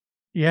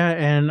Yeah,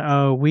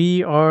 and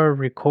we are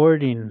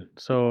recording,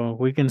 so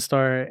we can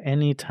start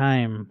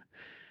anytime.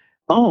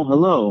 Oh,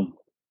 hello.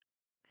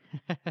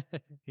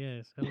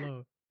 Yes,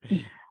 hello.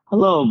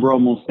 Hello,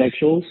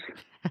 bromosexuals.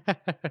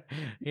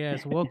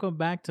 Yes, welcome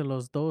back to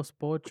Los Dos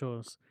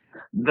Pochos.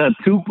 The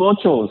two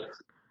pochos.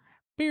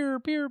 Peer,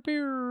 peer,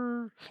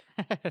 peer.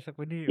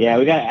 we Yeah,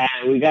 we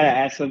need gotta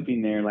add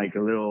something there, like a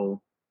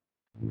little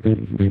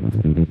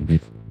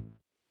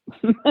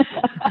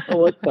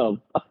what the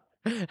fuck?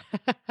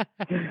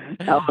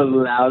 That was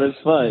loud as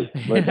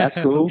fuck, but that's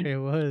Yeah, cool. it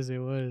was.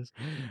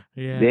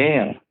 Yeah.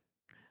 Damn.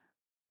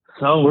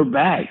 So we're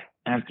back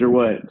after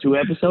what, two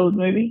episodes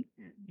maybe?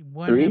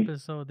 One Three?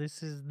 episode.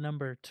 This is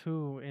number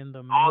two in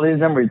the Oh, this is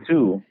number making.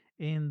 two.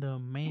 In the Yeah,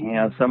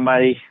 making,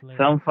 somebody Demon Slayer.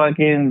 some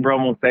fucking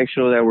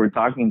bromosexual that we're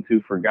talking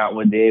to forgot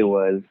what day it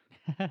was.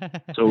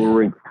 So we're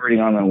recording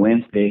on a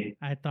Wednesday.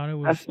 I thought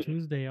it That's was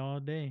Tuesday all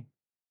day.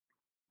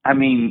 I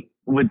mean,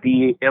 with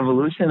the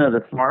evolution of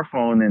the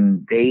smartphone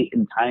and date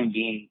and time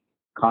being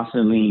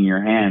constantly in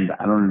your hand,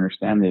 I don't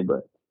understand it,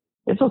 but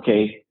it's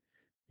okay.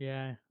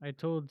 Yeah, I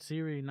told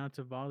Siri not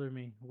to bother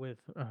me with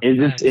Is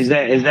this facts. is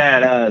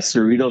that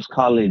Cerritos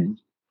College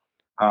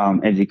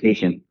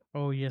education?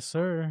 Oh, yes,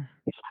 sir.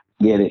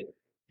 Get it?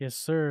 Yes,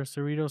 sir.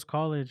 Cerritos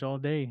College all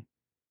day.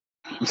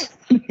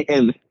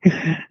 And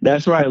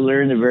that's where I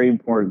learned a very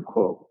important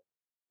quote.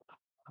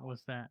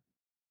 What's that?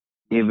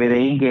 If it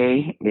ain't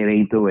gay, it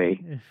ain't the way.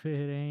 If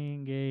it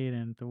ain't gay,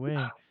 then the way.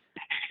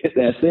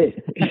 That's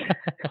it.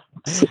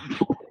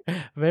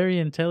 Very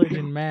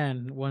intelligent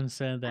man once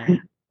said that. I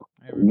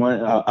One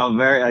remember. a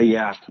very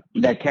yeah,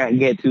 that can't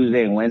get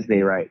Tuesday and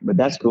Wednesday right, but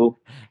that's cool.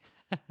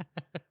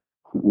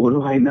 What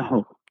do I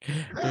know?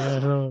 Yeah,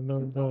 no, no,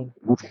 no.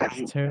 It's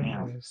Damn.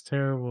 terrible. It's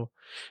terrible.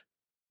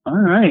 All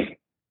right.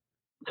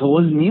 So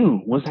what's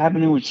new? What's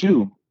happening with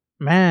you?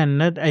 Man,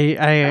 that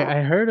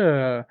I heard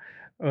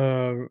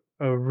a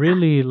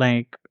really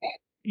like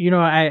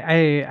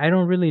I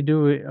don't really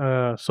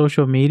do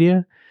social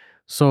media,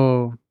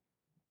 so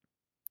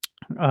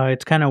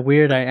it's kind of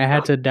weird. I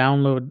had to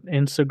download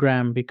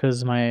Instagram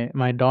because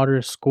my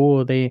daughter's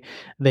school they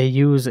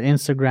use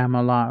Instagram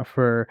a lot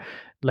for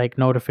like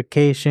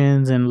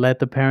notifications and let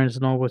the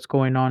parents know what's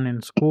going on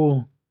in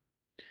school.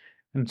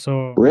 And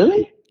so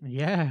Really?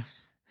 yeah,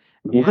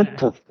 What yeah.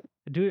 the?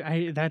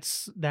 Dude,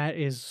 that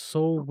is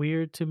so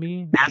weird to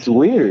me. That's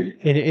weird.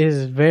 It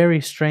is very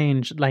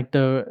strange, like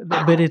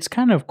but it's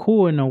kind of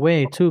cool in a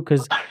way too,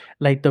 because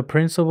like the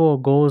principal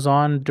goes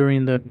on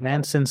during the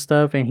events and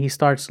stuff, and he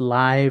starts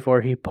live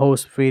or he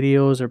posts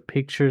videos or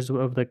pictures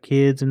of the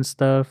kids and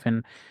stuff,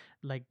 and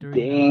like during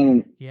the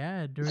Dang.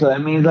 yeah So during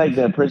that means like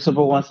events, the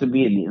principal wants to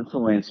be an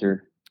influencer.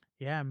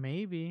 yeah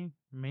maybe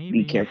Be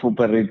maybe careful,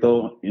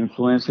 perrito.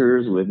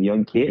 Influencers with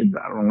young kids.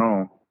 I don't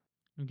know.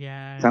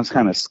 yeah. Sounds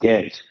kind of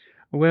sketch.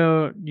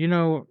 Well,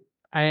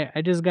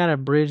 I just gotta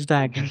bridge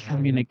that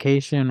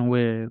communication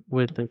with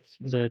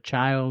the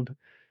child,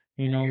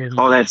 with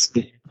Oh, my that's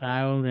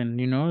child, and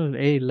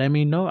hey, let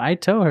me know. I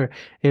tell her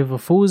if a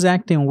fool's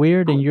acting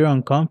weird and you're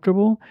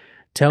uncomfortable,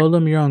 tell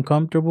them you're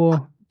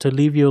uncomfortable to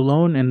leave you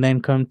alone, and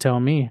then come tell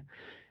me.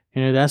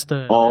 That's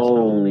the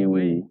only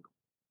way. oh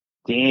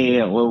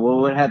damn. Well, what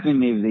would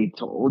happen if they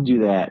told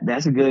you that?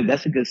 That's a good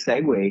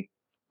segue.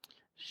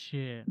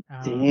 Shit.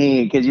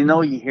 Dang, because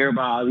you hear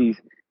about all these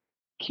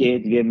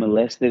kids get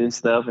molested and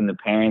stuff, and the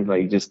parents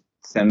like just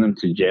send them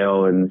to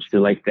jail and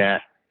shit like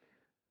that.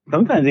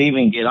 Sometimes they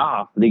even get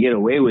off. They get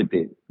away with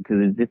it because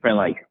there's different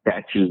like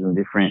statutes and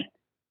different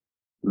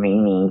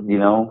meanings.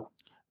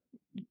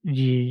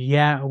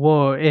 Yeah,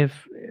 well,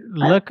 if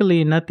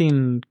luckily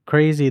nothing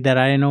crazy that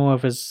I know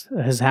of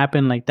has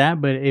happened like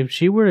that, but if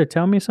she were to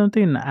tell me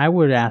something, I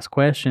would ask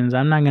questions.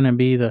 I'm not gonna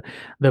be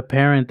the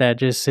parent that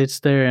just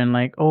sits there and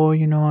like, oh,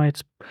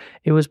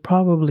 it was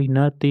probably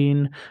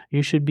nothing.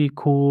 You should be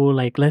cool.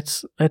 Like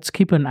let's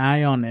keep an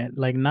eye on it.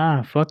 Like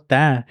nah, fuck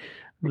that.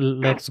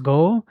 Let's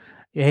go.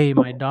 Hey,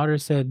 my daughter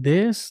said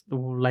this.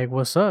 Like,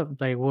 what's up?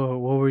 Like, what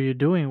were you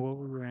doing? What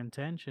were your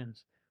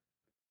intentions?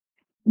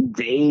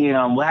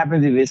 Damn, what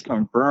happens if it's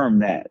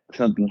confirmed that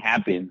something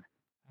happened?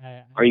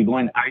 I Are you don't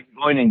going? Are you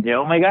going in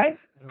jail, my guy,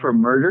 I for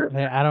don't know.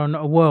 murder? I don't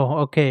know. Well,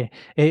 okay.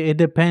 It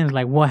depends.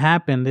 Like, what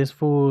happened? This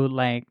fool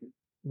like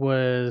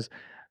was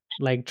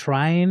like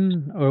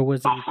trying, or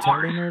was he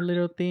telling her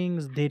little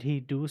things? Did he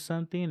do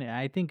something?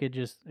 I think it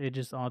just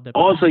all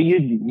Also,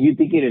 depends. you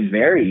think it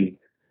varies?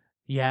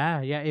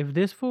 Yeah, yeah. If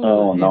this fool,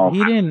 Oh no.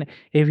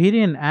 if he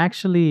didn't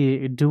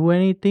actually do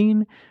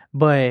anything,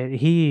 but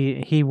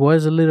he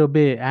was a little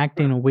bit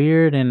acting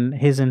weird, and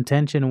his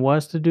intention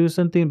was to do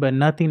something, but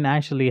nothing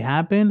actually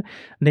happened,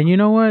 then you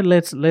know what?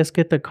 Let's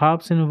get the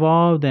cops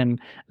involved and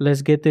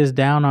let's get this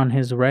down on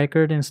his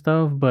record and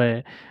stuff.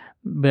 But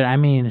I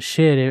mean,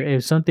 shit.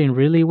 If something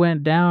really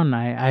went down,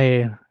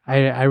 I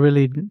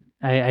really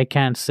I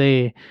can't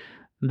say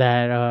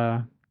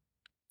that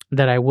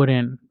that I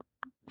wouldn't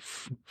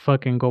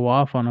fucking go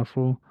off on a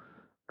fool.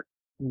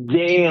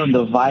 Damn,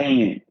 the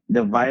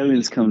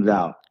violence comes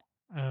out.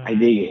 I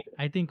dig it.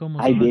 I think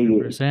almost I dig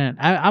it. 100%.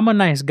 I'm a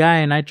nice guy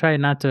and I try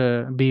not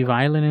to be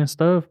violent and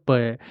stuff,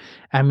 but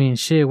I mean,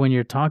 shit, when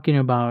you're talking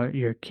about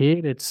your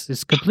kid,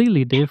 it's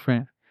completely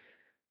different.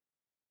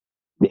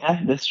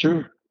 Yeah, that's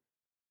true.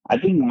 I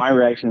think my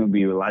reaction would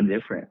be a lot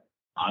different,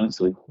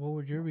 honestly. What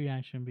would your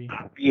reaction be?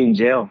 I'd be in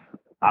jail.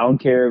 I don't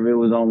care if it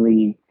was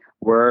only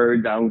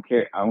words. I don't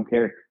care. I don't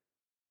care.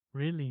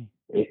 Really?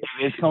 If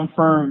it's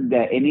confirmed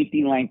that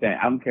anything like that,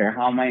 I don't care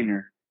how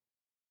minor,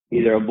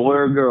 either a boy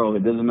or a girl,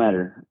 it doesn't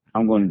matter.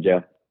 I'm going to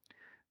jail.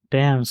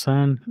 Damn,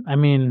 son. I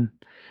mean,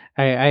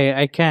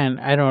 I can't.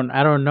 I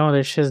don't know.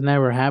 This shit's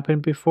never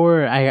happened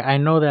before. I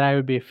know that I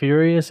would be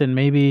furious and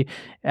maybe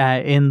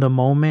in the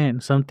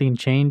moment something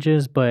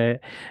changes, but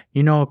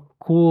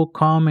cool,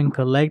 calm, and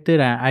collected.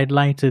 I'd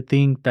like to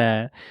think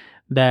that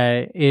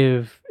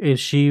if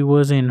she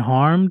wasn't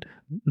harmed,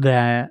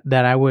 that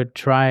I would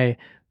try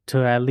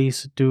to at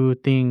least do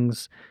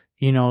things,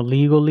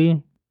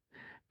 legally.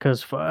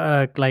 Cause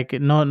fuck, like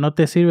no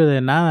te sirve de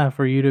nada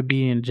for you to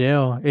be in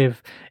jail.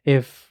 If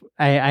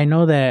I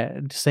know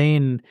that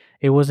saying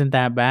it wasn't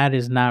that bad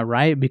is not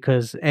right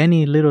because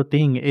any little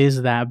thing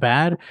is that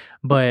bad.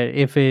 But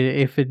if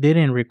it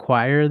didn't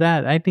require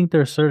that, I think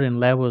there's certain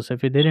levels.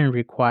 If it didn't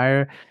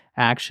require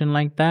action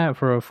like that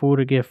for a fool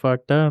to get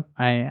fucked up,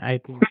 I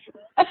think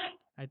that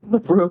For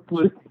they real.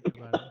 should think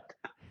about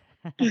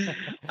it.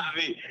 I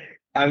mean,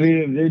 I mean,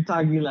 if they're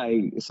talking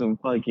like some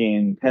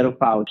fucking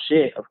pedophile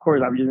shit, of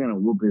course I'm just gonna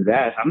whoop his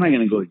ass. I'm not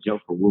gonna go to jail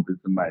for whooping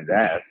somebody's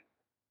ass.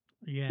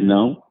 You Yeah,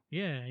 know,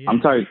 yeah, I'm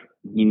yeah. sorry.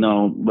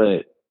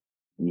 But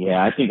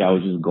yeah, I think I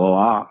would just go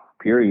off.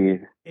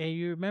 Period. Hey,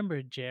 you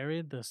remember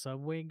Jared, the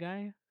Subway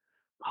guy?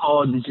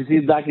 Oh, did you see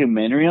the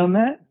documentary on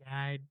that? Yeah,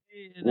 I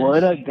did. That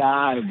What a shit,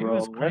 guy, it bro.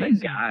 was What a crazy.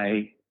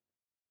 guy.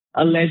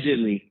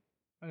 Allegedly,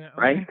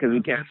 right? Almost Because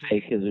we can't say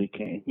allegedly. because we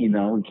can't.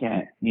 We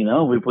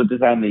can't. We put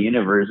this out in the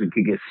universe, we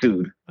could get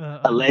sued.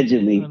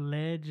 Allegedly.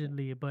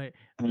 Allegedly, but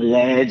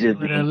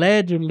Allegedly.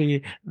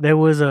 allegedly there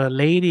was a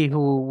lady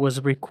who was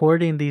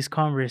recording these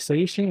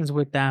conversations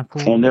with that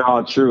fool. And they're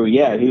all true.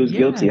 Yeah, he was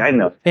guilty. Yeah. I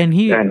know. And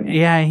I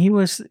know. he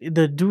was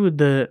the dude,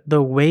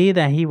 the way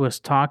that he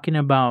was talking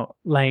about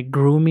like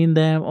grooming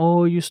them.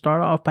 Oh, you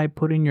start off by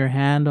putting your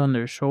hand on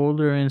their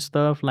shoulder and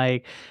stuff.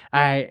 Like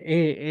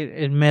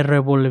it me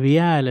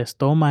revolvía el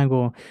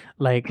estómago,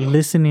 like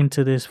listening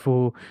to this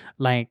fool,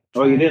 like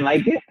Oh, you trying didn't to.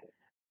 like it?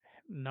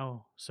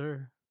 No,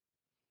 sir.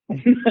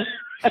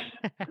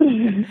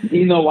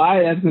 You know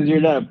why? That's because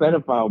you're not a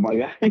pedophile, my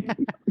guy.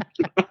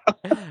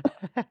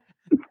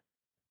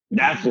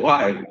 That's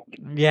why.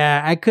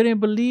 Yeah, I couldn't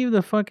believe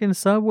the fucking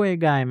Subway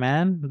guy,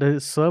 man. The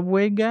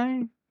Subway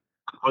guy?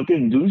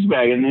 Fucking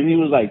douchebag. And then he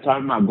was like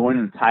talking about going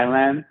to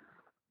Thailand.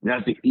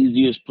 That's the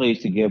easiest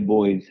place to get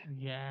boys.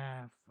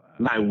 Yeah, fuck.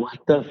 Like, what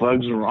the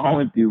fuck's wrong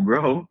with you,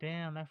 bro?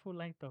 Damn, that fool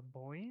like the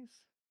boys?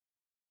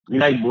 You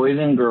like boys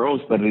and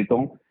girls,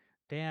 perrito.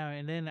 Damn,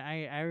 and then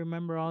I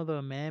remember all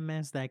the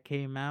memes that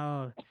came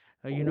out,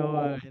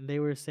 and they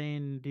were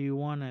saying, "Do you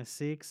want a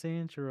 6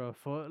 inch or a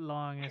foot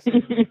long?" Ese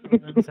güey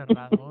todo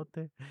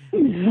encerradote.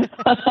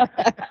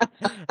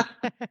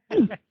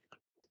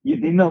 You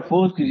think no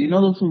fools, because you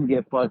know those fools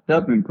get fucked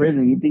up in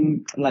prison. You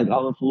think like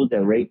all the fools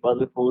that rape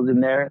other fools in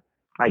there,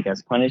 like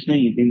as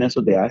punishment, you think that's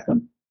what they ask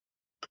them?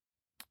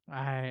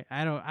 I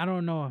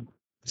don't know.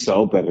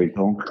 So,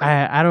 perrito.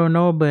 I don't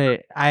know,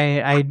 but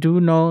I do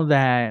know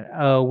that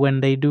when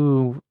they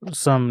do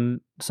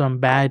some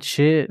bad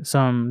shit,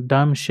 some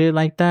dumb shit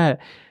like that,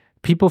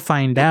 people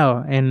find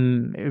out,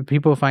 and if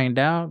people find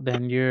out,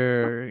 then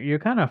you're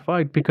kind of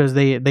fucked because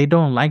they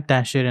don't like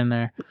that shit in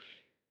there.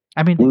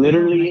 I mean, they may not like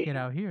Literally, it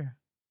out here.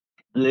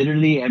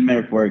 literally and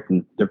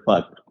metaphorically, they're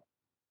fucked.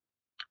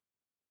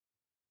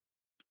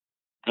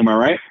 Am I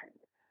right?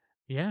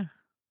 Yeah.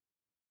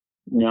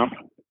 Yeah.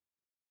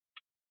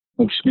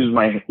 Excuse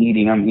my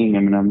eating. I'm eating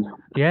M&Ms.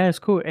 Yeah, it's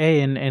cool.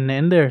 Hey, and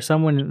in there,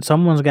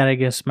 someone's got to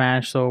get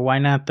smashed. So why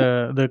not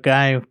the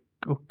guy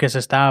que se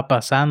estaba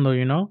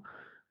pasando?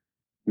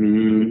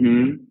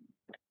 Mm-hmm.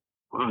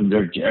 Oh,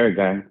 they're Jared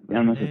guy.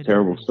 Damn, that's a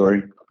terrible Allegedly,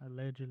 story.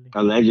 allegedly.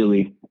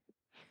 Allegedly.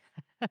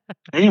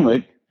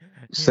 Anyway, Yeah.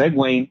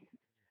 segueing.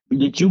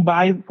 Did you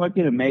buy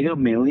fucking a Mega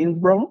Millions,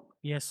 bro?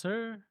 Yes,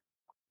 sir.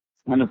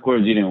 And of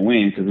course, you didn't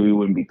win because we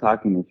wouldn't be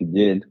talking if you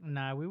did.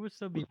 Nah, we would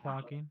still be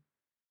talking.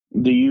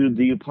 Do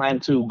you plan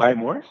to buy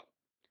more?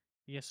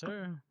 Yes,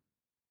 sir.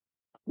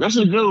 That's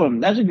a good one.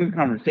 That's a good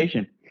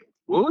conversation.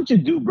 What would you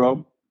do,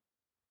 bro?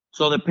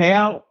 So the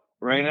payout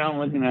right now, I'm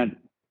looking at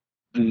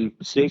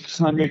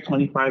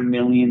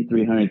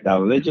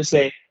 625,300,000. Let's just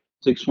say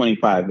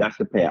 625. That's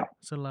the payout.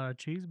 It's a lot of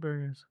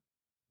cheeseburgers.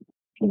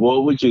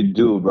 What would you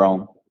do,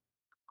 bro?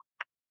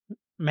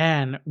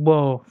 Man,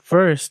 well,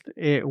 first,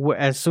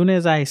 as soon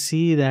as I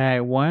see that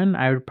I won,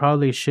 I would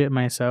probably shit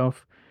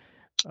myself.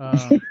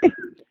 Um,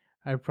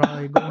 I'd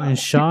probably go in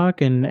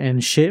shock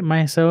and shit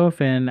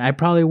myself, and I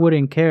probably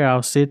wouldn't care.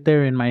 I'll sit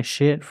there in my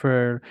shit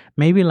for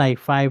maybe like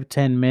 5,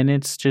 10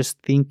 minutes, just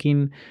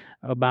thinking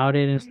about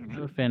it and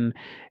stuff. And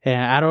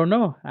I don't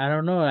know.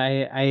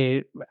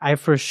 I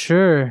for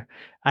sure,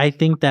 I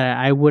think that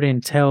I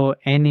wouldn't tell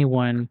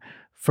anyone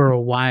for a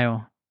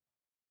while.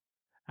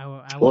 I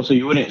Well, would so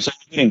you wouldn't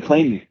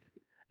claim it.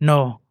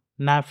 no,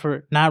 not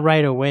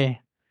right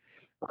away.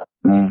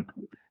 Mm.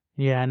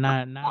 Yeah,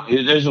 not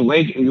right. There's a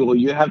way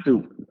you have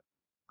to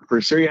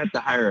for sure. You have to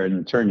hire an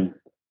attorney.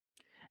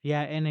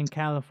 Yeah, and in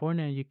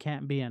California, you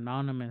can't be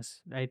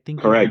anonymous. I think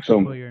you have Correct. to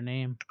So put your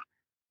name.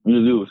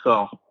 you do.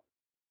 So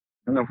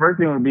and the first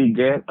thing would be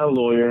get a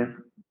lawyer.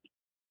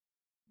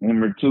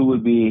 Number two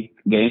would be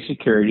getting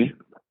security,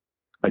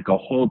 like a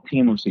whole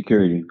team of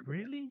security.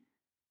 Really?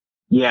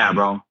 Yeah,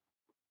 bro.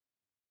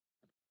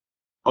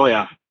 Oh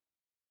yeah.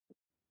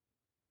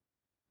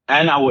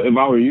 And if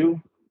I were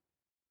you,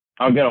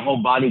 I'll get a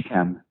whole body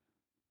cam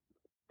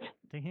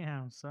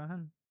Damn,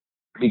 son.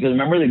 because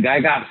remember the guy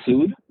got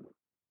sued.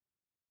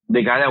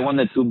 The guy that won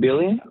the 2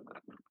 billion.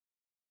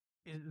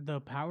 Is the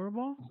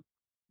Powerball?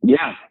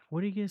 Yeah,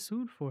 What did he get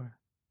sued for?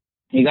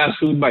 he got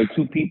sued by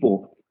two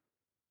people.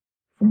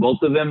 For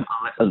Both of them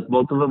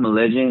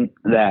alleging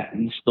that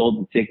he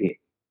stole the ticket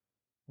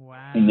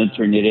and then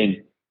turned it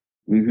wow.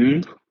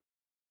 in.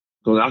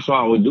 So that's why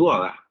I would do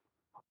all that.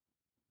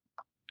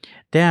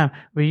 Damn,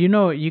 but you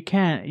know you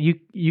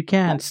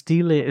can't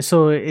steal it.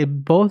 So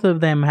both of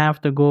them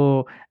have to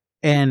go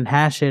and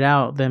hash it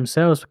out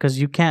themselves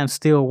because you can't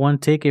steal one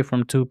ticket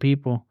from two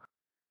people.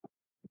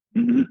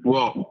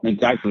 Well,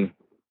 exactly.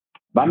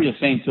 But I'm just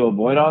saying to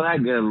avoid all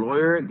that, get a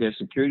lawyer, get a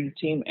security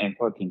team, and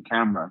fucking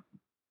camera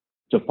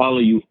to follow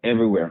you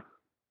everywhere.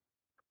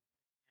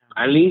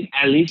 At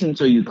least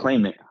until you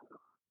claim it.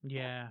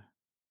 Yeah,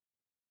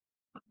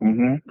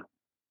 hmm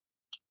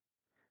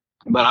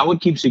But I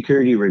would keep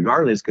security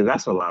regardless because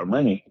that's a lot of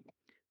money.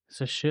 it's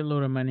a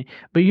shitload of money.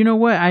 But you know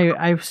what?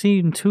 I've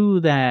seen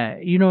too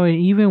that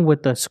even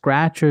with the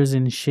scratchers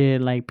and shit,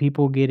 like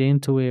people get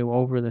into it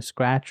over the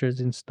scratchers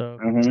and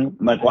stuff.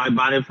 Like, well, I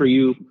bought it for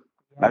you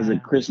as a Yeah,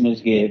 Christmas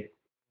gift.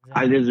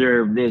 I exactly.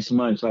 deserve this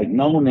much. Like,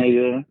 no,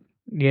 nigga.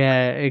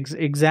 Yeah,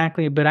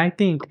 exactly. But I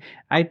think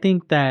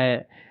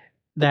that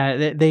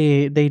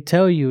they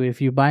tell you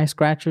if you buy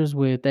scratchers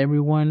with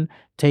everyone,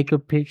 take a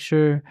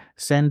picture,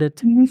 send a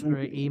text or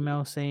an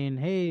email saying,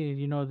 "Hey,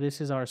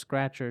 this is our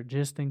scratcher,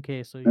 just in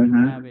case, so you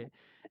have hmm it."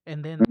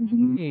 And then that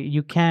way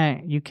you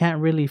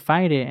can't really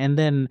fight it. And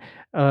then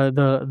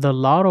the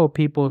lotto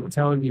people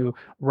tell you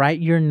write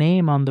your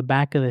name on the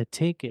back of the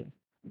ticket.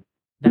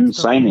 That's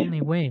the Sign it.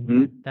 only way.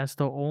 hmm That's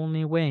the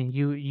only way.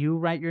 You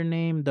write your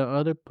name, the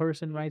other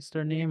person writes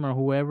their name or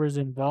whoever's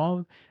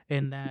involved,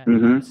 and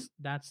hmm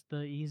that's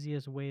the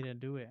easiest way to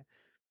do it.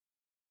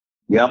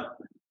 Yep.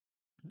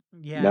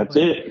 Yeah, That's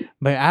it.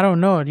 but I don't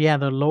know. Yeah,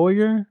 the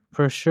lawyer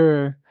for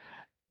sure.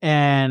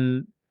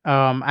 And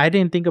I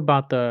didn't think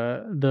about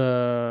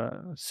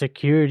the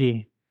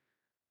security.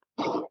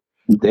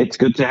 It's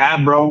good to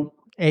have, bro.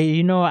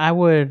 Hey, I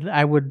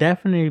would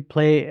definitely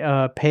pay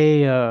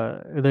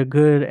the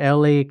good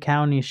LA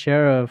County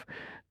sheriff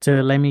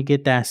to let me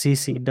get that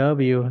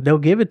CCW. They'll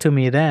give it to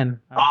me then,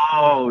 I'm sure.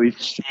 Oh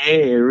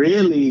shit!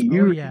 Really?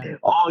 Oh yeah.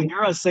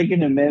 You're a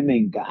Second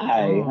Amendment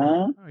guy, Oh,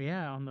 huh? oh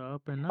yeah, on the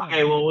up and up.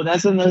 Okay, well,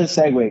 that's another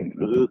segue.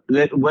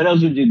 What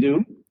else would you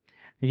do?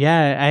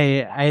 Yeah,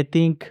 I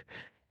think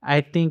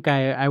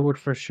I would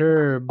for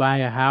sure buy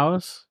a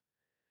house,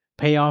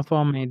 pay off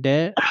all my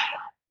debt,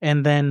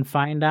 and then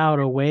find out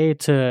a way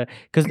to,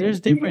 because there's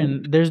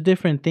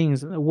different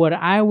things. What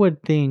I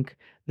would think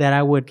that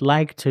I would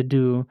like to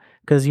do,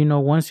 because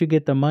once you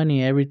get the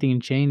money, everything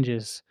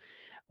changes.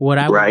 What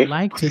I would Right.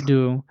 like to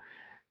do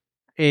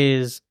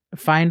is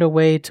find a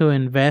way to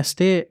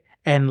invest it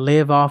and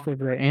live off of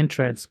the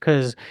interest,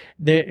 because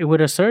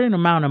with a certain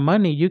amount of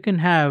money you can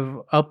have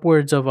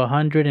upwards of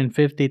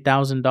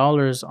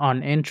 $150,000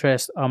 on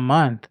interest a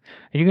month.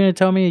 Are you going to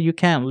tell me you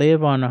can't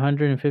live on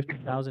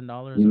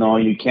 $150,000 a No,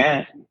 month? you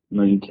can't.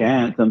 No, you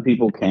can't. Some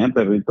people can't,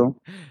 Perrito.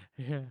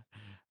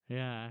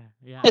 Yeah,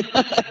 yeah.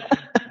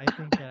 I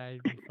think that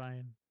I'd be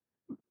fine.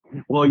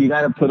 Well, you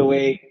got to put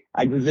away.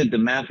 I just did the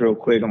math real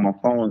quick on my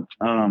phone.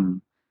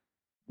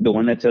 The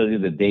one that tells you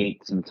the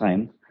dates and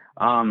times.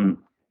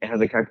 It has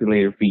a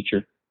calculator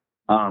feature.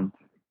 Um,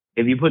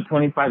 if you put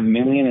 25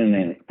 million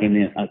in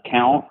an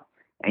account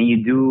and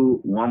you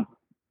do 1%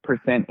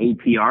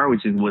 APR,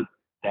 which is what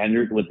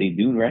they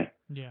do, right?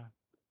 Yeah,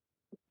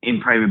 In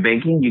private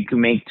banking, you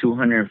can make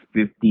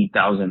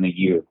 250,000 a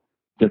year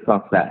just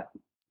off that.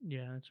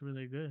 yeah, that's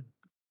really good.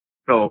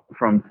 So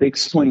from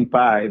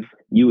 625,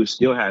 you would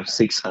still have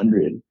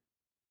 600.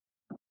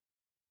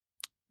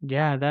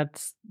 Yeah,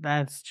 that's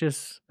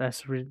just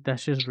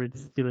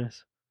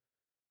ridiculous.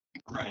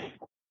 Right.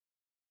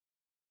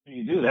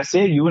 You do. That's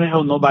it. You wouldn't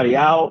help nobody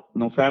out,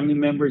 no family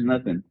members,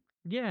 nothing.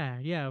 Yeah,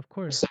 yeah, of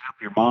course. Set up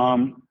your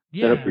mom,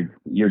 set up Yeah,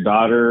 your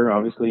daughter,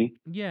 obviously.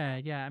 yeah.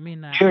 I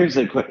mean, Here's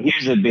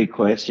a big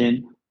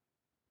question.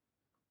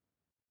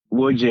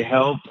 Would you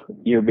help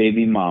your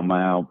baby mama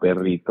out,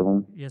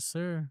 perrito? yes,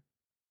 sir.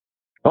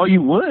 Oh,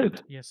 you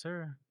would. Yes,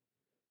 sir.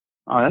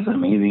 Oh, that's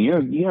amazing.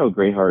 You have a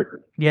great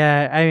heart.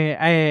 Yeah,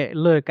 I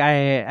look, I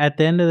at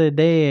the end of the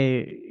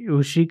day,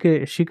 she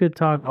could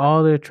talk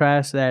all the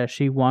trash that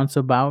she wants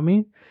about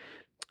me.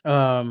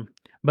 Um,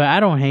 but I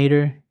don't hate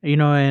her, you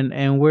know,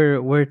 and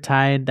we're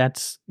tied.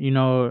 That's, you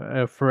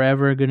know,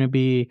 forever gonna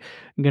be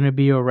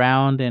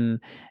around, and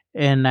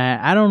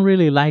I don't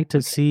really like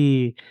to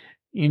see,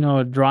 you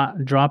know,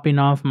 dropping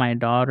off my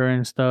daughter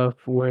and stuff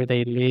where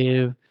they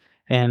live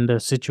and the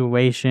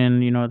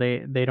situation. You know,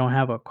 they don't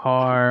have a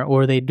car,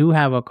 or they do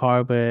have a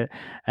car, but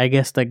I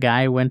guess the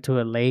guy went to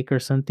a lake or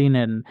something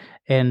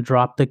and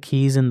dropped the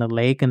keys in the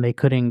lake and they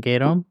couldn't get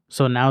them.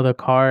 So now the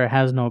car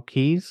has no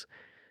keys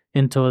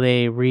until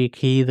they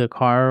rekey the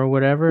car or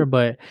whatever.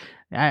 But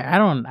I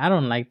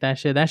don't like that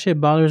shit. That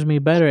shit bothers me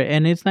better.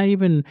 And it's not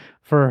even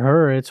for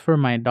her, it's for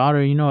my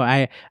daughter. You know,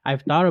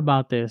 I've thought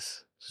about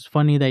this. It's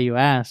funny that you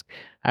ask.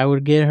 I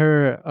would get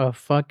her a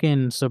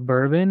fucking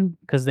Suburban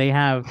because they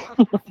have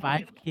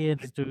 5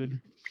 kids, dude.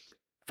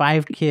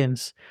 5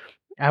 kids.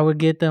 I would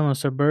get them a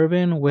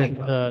Suburban with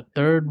the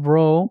third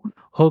row,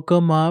 hook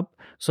them up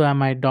so that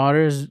my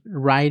daughter's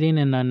riding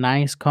in a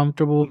nice,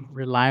 comfortable,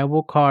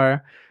 reliable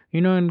car,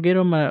 you know, and get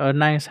them a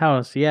nice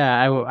house.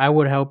 Yeah, I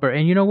would help her.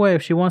 And you know what?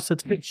 If she wants to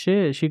talk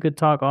shit, she could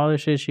talk all the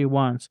shit she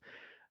wants.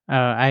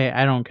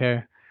 I don't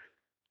care.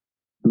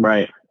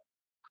 Right.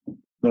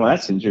 Well,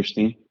 that's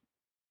interesting.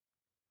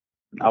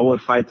 I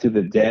would fight to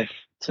the death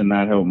to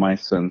not help my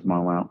son's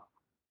mom out.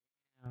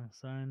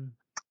 Son.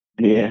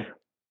 Yeah.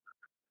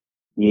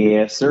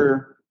 Yes,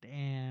 sir.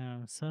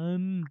 Damn,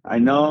 son. I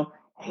know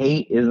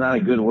hate is not a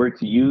good word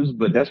to use,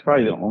 but that's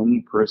probably the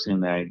only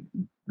person that I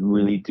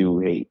really do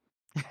hate.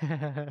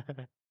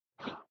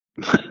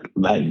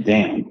 Like,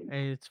 damn.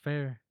 Hey, it's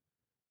fair.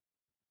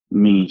 I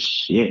mean,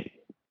 shit.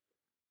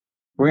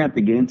 We're gonna have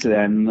to get into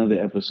that in another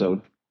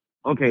episode.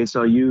 Okay,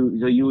 so you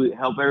would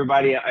help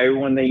everybody,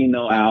 everyone that you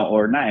know out,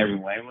 or not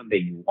everyone, everyone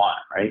that you want,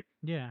 right?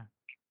 Yeah.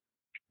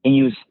 And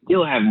you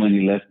still have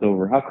money left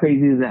over. How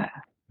crazy is that?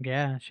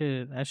 Yeah,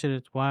 that shit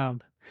is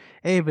wild.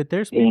 Hey, but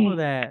there's people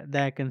Dang.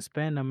 that can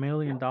spend $1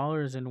 million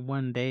in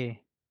one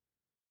day.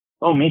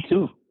 Oh, me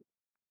too.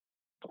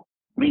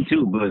 Me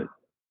too. But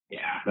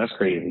yeah, that's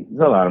crazy.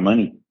 It's a lot of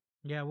money.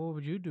 Yeah, what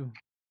would you do?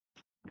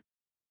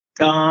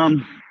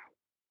 Um,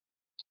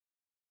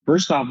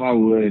 First off, I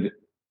would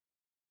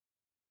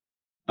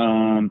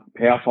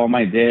pay off all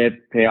my debt,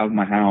 pay off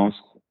my house,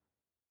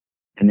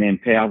 and then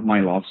pay off my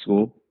law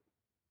school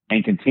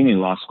and continue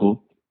law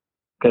school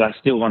because I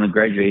still want to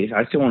graduate.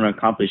 I still want to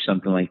accomplish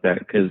something like that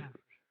because Yeah.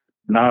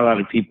 not a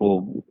lot of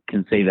people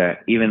can say that,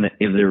 even if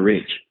they're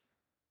rich.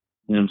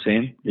 You know what I'm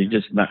saying? They're Yeah.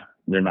 just not.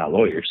 They're not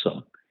lawyers.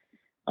 So,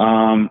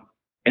 um,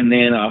 and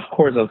then of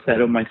course I'll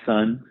set up my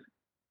son,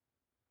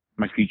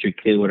 my future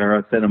kid, whatever.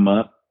 I'll set him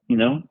up. You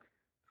know,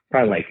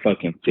 probably like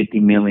fucking 50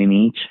 million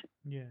each,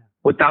 Yeah.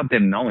 without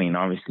them knowing,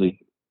 obviously.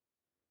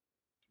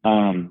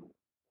 Um,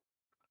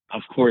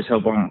 of course,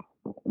 help on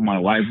my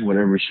wife,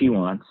 whatever she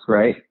wants,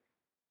 right?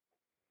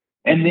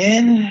 And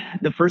then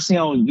the first thing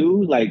I would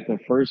do, like the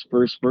first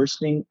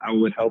thing, I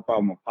would help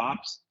out my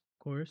pops.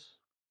 Of course.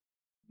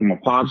 My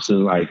pops is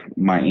like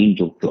my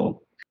angel,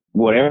 so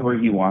whatever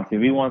he wants.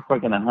 If he wants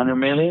fucking 100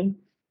 million,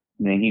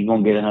 then he's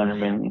gonna get 100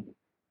 million.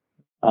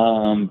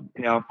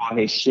 Pay off all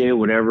his shit,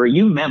 whatever.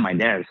 You met my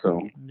dad,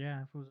 so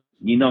Yeah.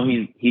 you know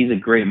he's a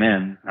great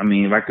man. I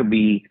mean, if I could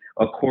be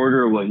a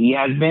quarter of what he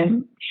has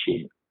been,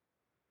 shit.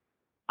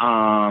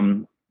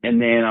 And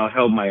then I'll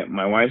help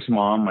my wife's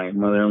mom, my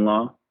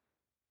mother-in-law,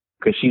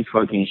 because she's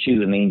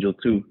an angel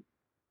too.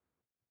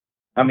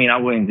 I mean, I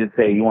wouldn't just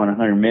say you want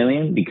 100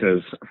 million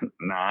because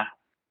nah,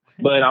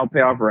 but I'll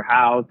pay off her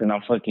house and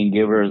I'll fucking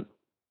give her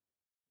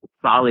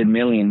solid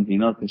millions, you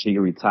know, so she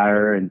can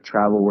retire and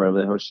travel wherever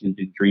the hell she's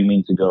been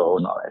dreaming to go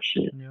and all that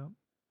shit. Yep.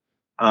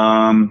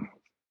 Um,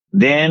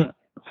 then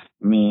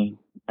I mean,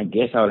 I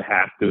guess I would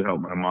have to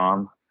help my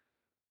mom.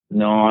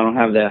 No, I don't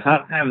have that.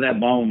 I have that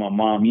bond with my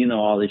mom. You know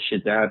all this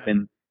shit that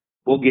happened.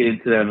 We'll get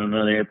into that in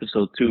another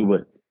episode too.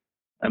 But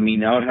I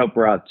mean, I would help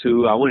her out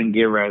too. I wouldn't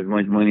give her as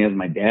much money as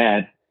my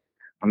dad.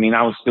 I mean,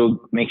 I would still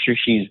make sure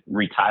she's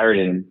retired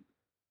and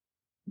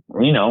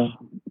you know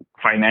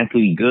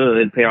financially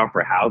good, pay off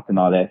her house and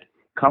all that,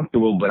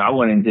 comfortable. But I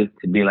wouldn't just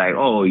be like,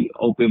 oh,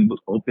 open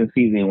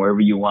season wherever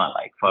you want.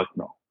 Like fuck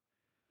no.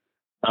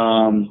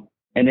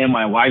 And then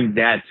my wife's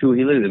dad too.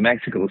 He lives in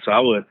Mexico, so I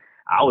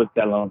would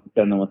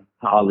send him a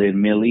solid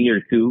milli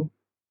or two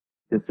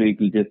just so he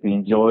could just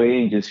enjoy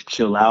it and just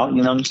chill out.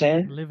 You know what I'm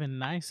saying? Living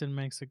nice in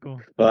Mexico.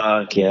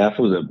 Fuck yeah, that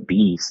was a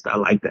beast. I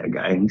like that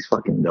guy. He's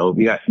fucking dope.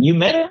 You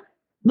met him?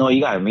 No,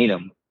 you gotta meet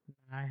him.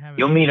 I haven't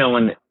You'll met. meet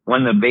him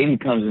when the baby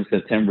comes in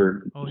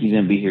September. Oh, he's He's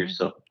gonna gonna be be here. here.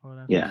 So Oh,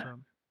 that's what's yeah, up.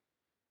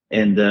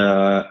 and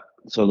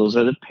so those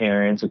are the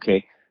parents.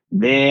 Okay,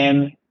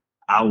 then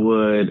I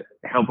would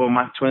help out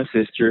my twin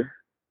sister,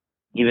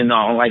 even though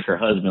I don't like her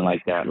husband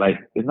like that. Like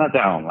it's not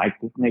that I don't like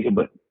this nigga,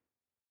 but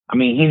I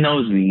mean he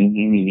knows me.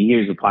 If he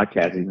hears the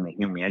podcast, he's gonna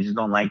hear me. I just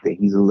don't like that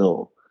he's a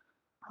little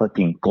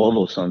fucking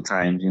colo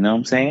sometimes. You know what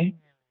I'm saying?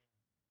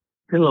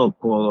 He's a little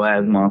colo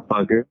ass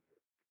motherfucker.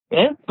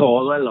 Es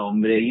todo el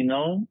hombre, you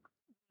know.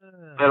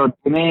 Pero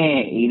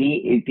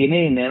tiene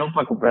dinero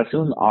para comprarse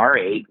un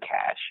R8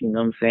 cash, you know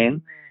what I'm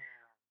saying?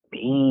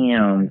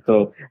 Damn.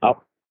 So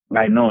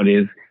I know it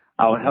is.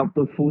 I would help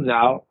the fools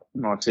out,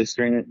 my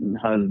sister and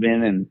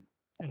husband, and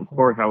of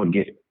course I would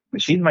get.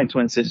 She's my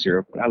twin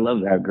sister. I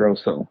love that girl,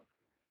 so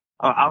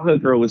I'll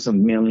hook her with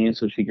some millions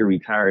so she can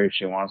retire if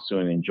she wants to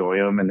and enjoy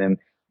them. And then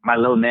my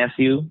little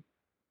nephew,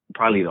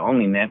 probably the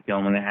only nephew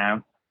I'm gonna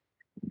have,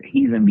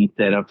 he's gonna be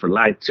set up for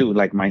life too,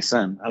 like my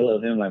son. I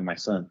love him like my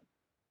son.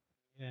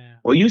 Yeah.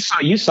 Well, you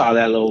saw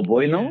that little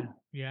boy, Yeah. no?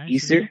 Yeah, I seen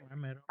Easter. him. I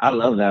met him. I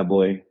love that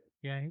boy.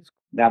 Yeah, he's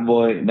That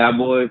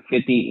boy,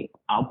 50.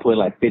 I'll put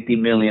like 50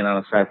 million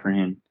on the side for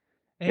him.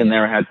 He'll Hey,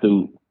 never have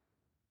to.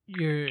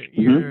 your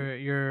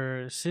Mhm.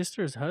 your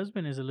sister's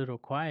husband is a little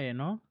quiet,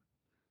 no?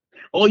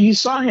 Oh, you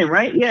saw him,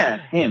 right? Yeah,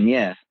 Yeah. him.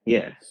 Yeah, Yeah,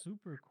 yeah. he's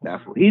super That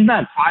quiet. fool. He's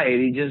not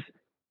quiet.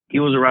 He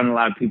was around a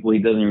lot of people he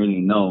doesn't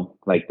really know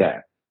like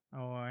that.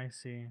 Oh, I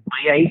see. But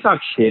yeah, he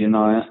talks shit and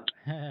all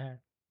that.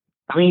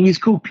 I mean, he's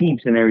cool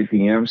peeps and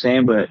everything. You know what I'm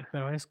saying? But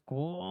Pero es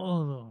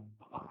codo.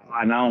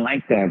 I don't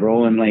like that,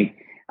 bro. And like,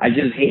 I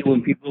just hate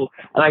when people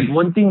like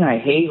one thing I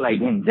hate, like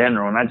in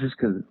general, not just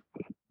because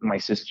my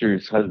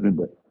sister's husband,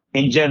 but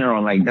in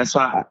general, like that's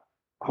why.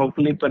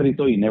 Hopefully,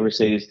 perrito, you never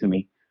say this to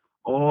me.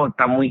 Oh,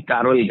 está muy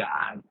caro el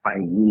gas para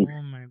ir.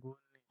 Oh my god.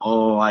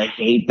 Oh, I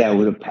hate that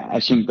with a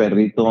passion, But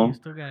you perrito.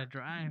 still gotta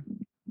drive.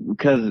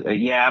 Because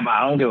yeah, but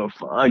I don't give a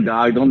fuck,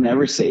 dog. Don't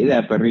never say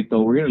that,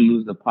 perrito. We're gonna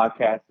lose the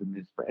podcast in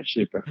this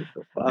friendship,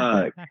 perrito.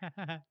 Fuck.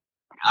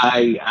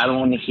 I don't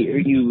want to hear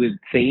you with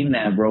saying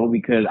that, bro,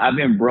 because I've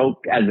been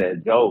broke as a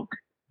joke.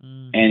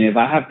 Mm, And if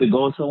I have to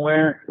go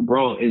somewhere,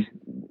 bro,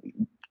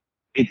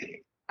 it's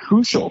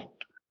crucial.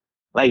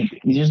 Like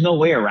there's no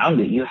way around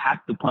it. You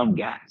have to pump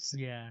gas.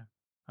 yeah.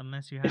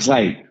 Unless you It's have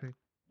like electric.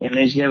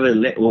 unless you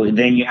have well,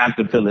 then you have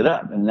to fill it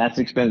up, and that's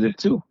expensive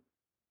too.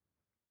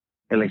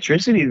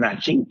 Electricity is not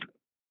cheap.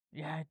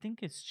 Yeah, I think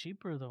it's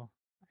cheaper though.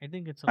 I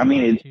think it's a I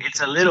mean, lot it's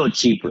cheaper. a little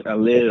cheaper. A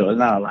little, it's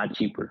not a lot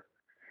cheaper.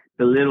 It's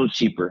a little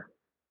cheaper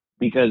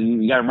because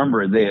you got to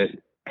remember the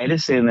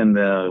Edison and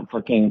the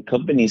fucking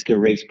companies can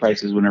raise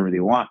prices whenever they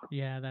want,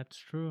 Yeah, that's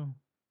true.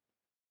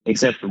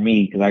 except for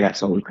me because I got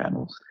solar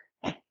panels.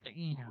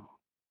 Damn.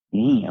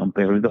 Damn,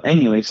 pero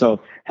anyway,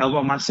 so help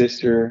out my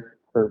sister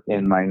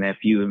and my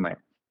nephew and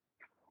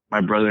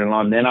my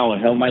brother-in-law. And then I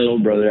would help my little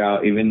brother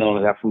out, even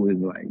though that fool is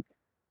like,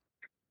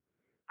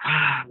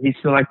 he's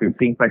still like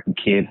thinks like a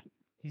kid.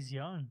 He's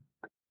young.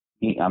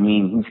 I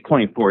mean, he's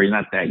 24. He's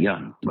not that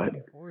young, but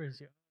 24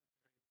 is young.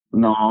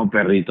 no,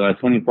 perrito. At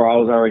 24, I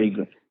was already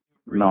Brain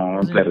no,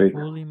 doesn't perrito.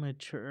 fully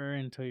mature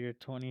until you're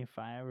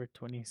 25 or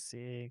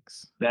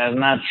 26. That's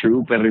not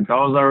true, perrito.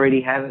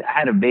 I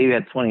had a baby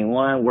at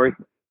 21. Work,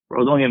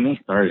 bro. Don't get me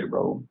started,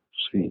 bro.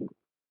 Shit.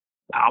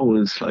 I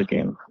was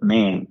fucking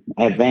man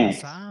Y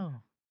advanced. casado.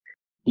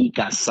 Y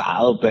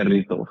casado,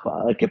 perrito.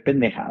 Fuck, qué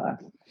pendejadas.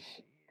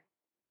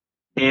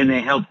 And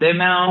then help them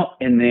out,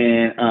 and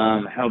then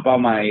help out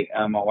my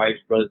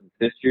wife's brothers and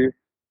sisters.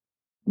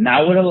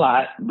 Not with a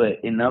lot,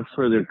 but enough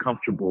so they're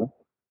comfortable.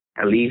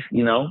 At least,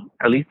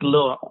 at least a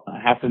little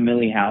half a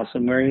million house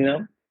somewhere, Yeah.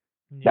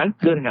 That's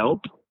good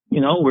help.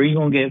 Where you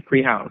gonna get a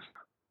free house?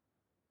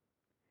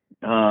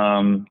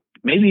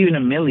 Maybe even a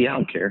million, I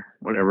don't care.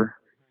 Whatever.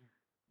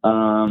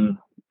 Um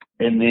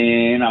and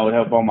then I would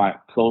help all my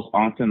close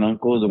aunts and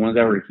uncles, the ones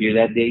that were here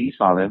that day, you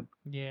saw them.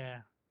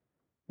 Yeah.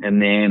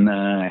 And then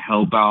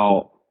help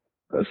out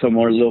some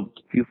more little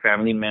few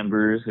family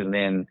members, and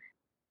then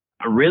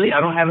really,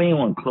 I don't have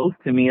anyone close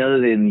to me other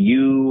than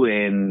you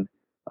and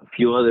a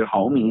few other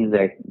homies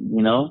that,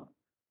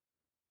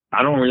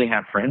 I don't really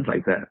have friends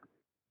like that.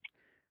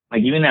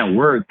 Like even at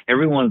work,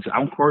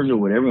 I'm cordial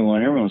with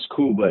everyone. Everyone's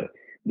cool, but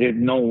there's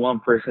no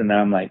one person that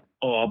I'm like,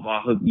 oh,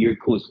 I'll hook, you're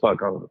cool as fuck.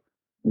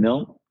 You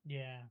know?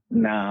 Yeah.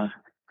 Nah.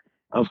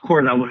 Of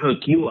course, I would hook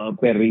you up,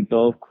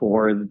 perrito. Of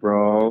course,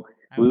 bro.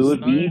 I We was would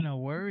starting be, to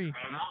worry.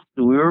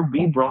 we would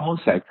be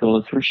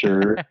bromosexuals for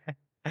sure.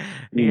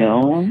 You Yeah.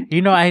 know?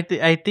 I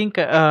think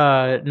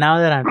now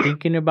that I'm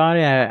thinking about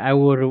it, I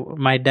would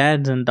my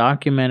dad's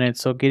undocumented,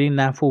 so getting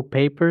that full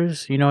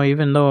papers,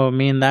 even though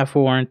me and that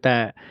fool aren't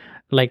that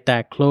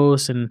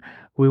close, and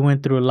we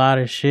went through a lot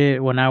of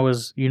shit when I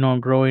was,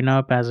 growing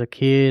up as a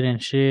kid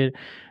and shit.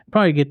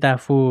 Probably get that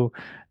full,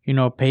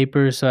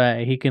 papers so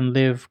that he can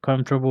live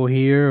comfortable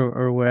here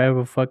or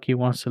wherever fuck he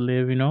wants to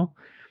live.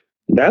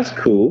 That's Um,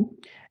 cool.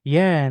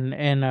 yeah,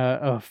 and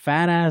a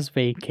fat ass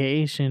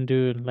vacation,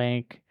 dude.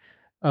 Like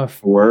a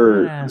fat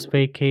Word. ass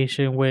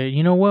vacation where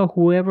you know what,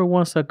 whoever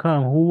wants to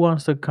come, who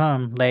wants to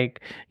come?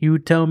 Like you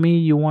tell me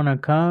you want to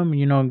come,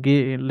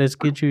 let's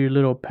get you your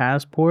little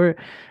passport,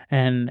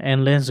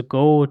 and let's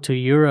go to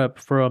Europe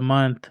for a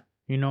month.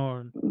 You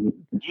know,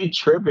 You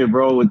tripping,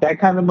 bro. With that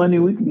kind of money,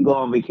 we can go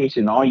on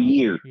vacation all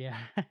year. yeah,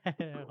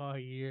 all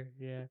year,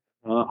 yeah.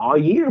 All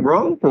year,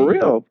 bro. For Hey,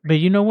 real. but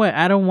you know what?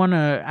 I don't want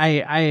to.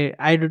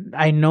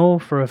 I know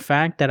for a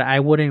fact that I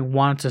wouldn't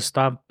want to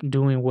stop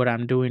doing what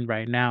I'm doing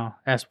right now.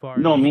 As far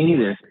No, as me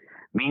neither.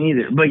 Me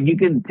neither. But you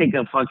can take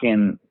a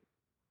fucking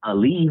a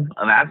leave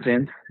of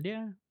absence.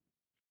 yeah,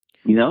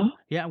 You know?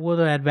 Yeah, well,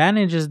 the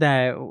advantage is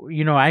that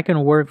I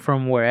can work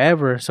from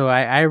wherever, so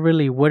I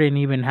really wouldn't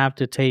even have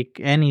to take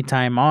any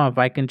time off.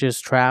 I can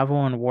just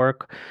travel and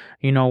work,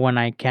 when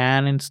I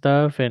can and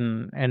stuff,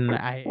 and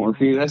I Well,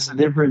 see, that's the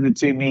difference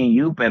between me and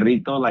you,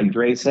 perrito. Like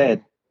Dre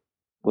said,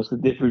 what's the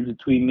difference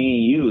between me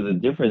and you? The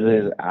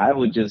difference is I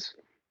would just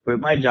quit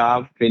my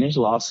job, finish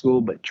law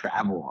school, but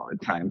travel all the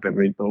time,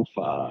 perrito.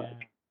 Fuck.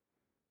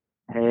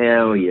 yeah.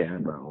 Hell yeah,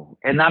 bro.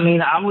 And I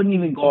mean, I wouldn't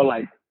even go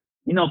like,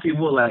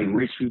 people like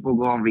rich people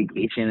go on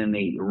vacation and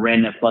they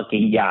rent a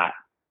fucking yacht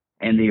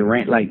and they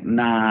rent like,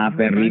 nah, You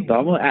would buy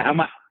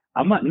perrito.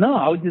 one? No,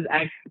 I would just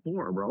ask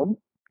for, bro.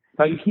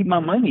 So I can keep my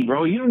money,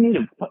 bro. You don't need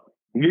to,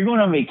 if you're going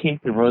on vacation,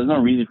 bro, there's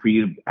no reason for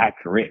you to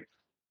act rich.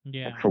 Like,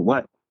 Yeah. for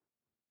what?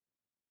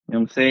 You know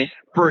what I'm saying?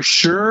 For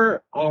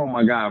sure. Oh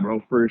my God,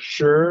 bro. For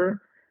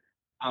sure.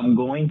 I'm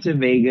going to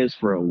Vegas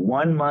for a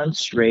 1 month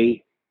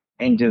straight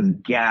and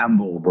just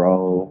gamble,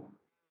 bro.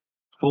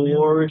 A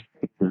million.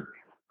 For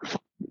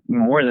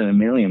more than a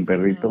million,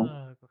 perrito.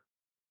 Fuck.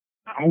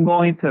 I'm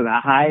going to the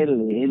high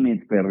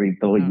limit,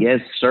 perrito. I, Yes,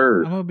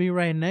 sir. I'm gonna be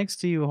right next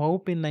to you,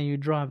 hoping that you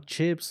drop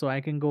chips so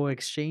I can go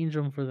exchange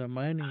them for the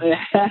money.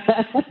 Yeah,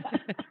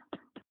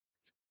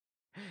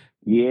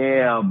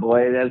 Yeah.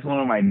 boy, that's one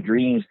of my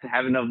dreams to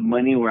have enough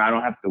money where I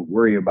don't have to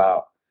worry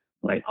about,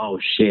 like, oh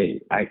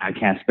shit, I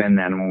can't spend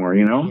that more,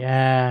 you know?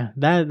 Yeah,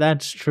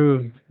 that's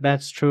true.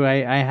 That's true.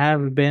 I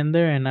have been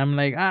there, and I'm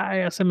like,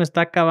 ya se me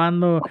está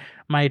acabando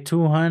my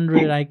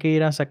 200. Hay que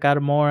ir a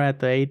sacar more at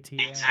the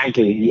ATM.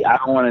 Exactly. Yeah, I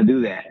don't want to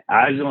do that.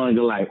 I just want to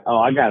go like, oh,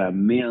 I got a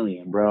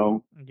million,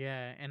 bro.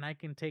 Yeah, and I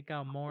can take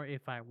out more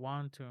if I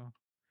want to.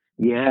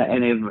 Yeah,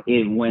 and if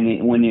it when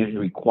it's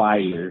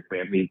required,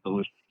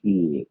 perrito,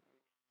 shit.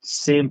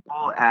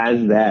 Simple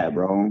as that,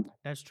 bro.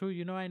 That's true.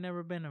 I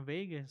never been to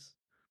Vegas.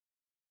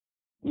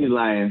 You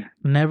lying.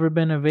 Never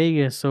been to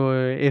Vegas. So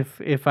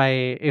if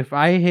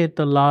I hit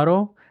the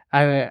lotto,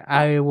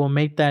 I will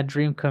make that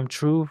dream come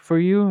true for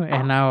you,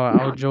 and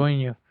I'll join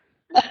you.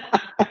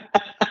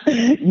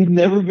 You've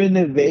never been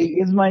to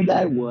Vegas, my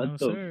guy? What No,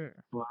 the sir.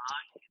 fuck?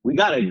 We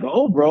gotta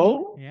go,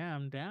 bro. Yeah,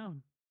 I'm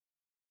down.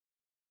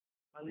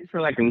 At least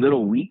for like a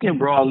little weekend,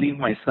 bro. I'll leave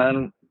my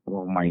son,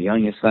 well, my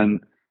youngest son,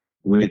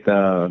 with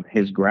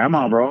his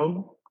grandma,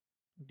 bro.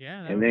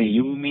 Yeah, that And would then be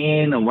you, cool. me,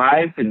 and the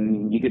wife,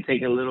 and you could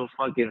take a little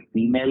fucking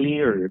female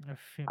or A a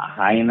female.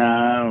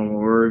 hyena,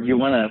 or if you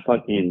want to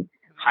fucking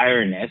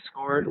hire an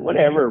escort,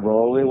 whatever,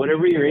 bro.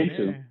 Whatever you're Right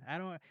into. there. I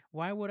don't.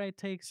 Why would I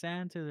take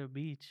sand to the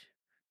beach?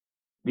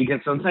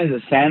 Because sometimes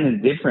the sand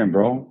is different,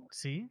 bro.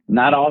 See,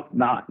 Not all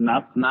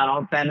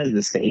sand is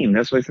the same.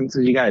 That's why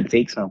sometimes you gotta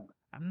take some.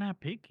 I'm not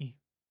picky.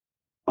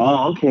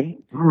 Oh, okay.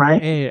 All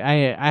right. Hey,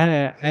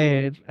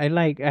 I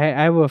like.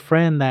 I have a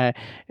friend that,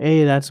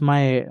 hey, that's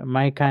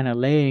my kind of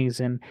legs,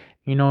 and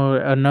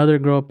another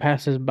girl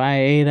passes by,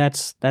 hey,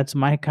 that's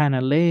my kind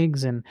of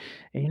legs, and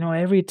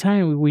every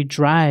time we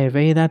drive,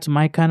 hey, that's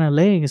my kind of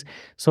legs.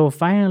 So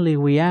finally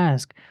we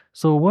ask,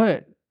 so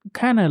what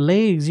kind of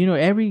legs?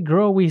 Every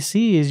girl we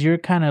see is your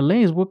kind of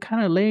legs. What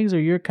kind of legs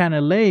are your kind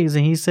of legs?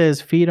 And he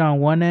says, feet on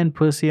one end,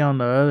 pussy on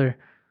the other.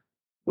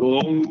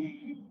 Oh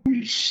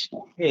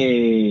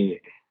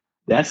shit.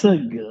 That's a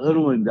good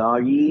one,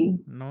 doggy.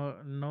 No,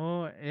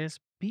 no, es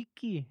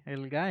picky,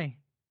 el guy.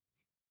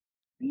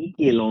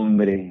 Pique el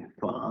hombre.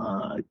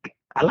 Fuck.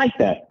 I like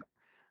that.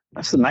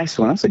 That's a nice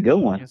one. That's a good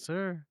one. Yes,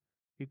 sir.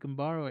 You can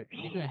borrow it.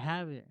 You can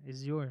have it.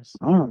 It's yours.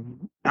 Oh,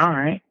 all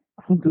right.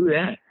 I'll do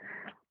that.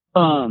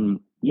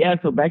 Yeah,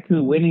 so back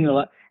to winning a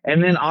lot.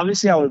 And then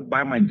obviously I would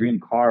buy my dream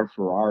car,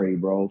 Ferrari,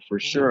 bro, for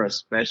sure. A Ooh,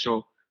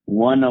 special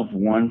one of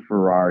one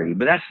Ferrari.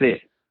 But that's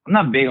it. I'm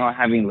not big on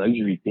having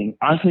luxury things.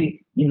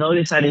 Honestly, you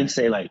notice I didn't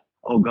say like,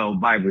 oh, go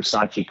buy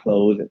Versace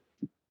clothes.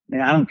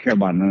 Man, I don't care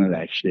about none of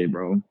that shit,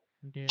 bro.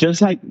 yeah,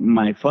 Just like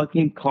my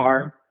fucking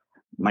car,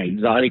 my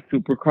exotic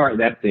supercar,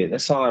 that's it.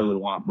 That's all I would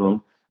want,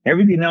 bro.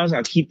 Everything else,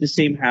 I'll keep the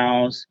same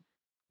house.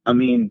 I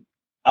mean,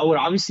 I would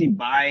obviously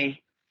I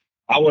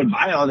would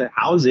buy all the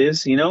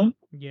houses,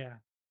 yeah,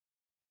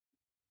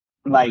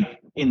 like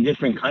in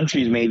different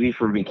countries, maybe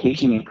for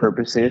vacationing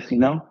purposes,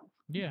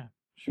 yeah,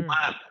 sure.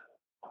 but,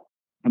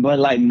 but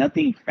like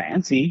nothing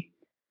fancy,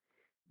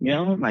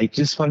 like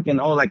just fucking,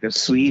 oh, like a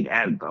suite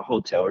at the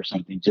hotel or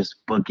something, just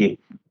book it,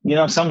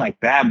 something like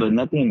that, but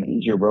nothing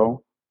major,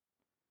 bro.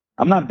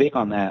 I'm not big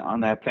on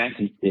that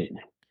fancy shit.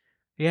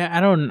 Yeah,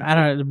 I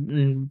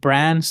don't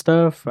brand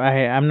stuff.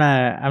 I'm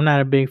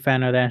not a big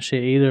fan of that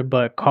shit either.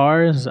 But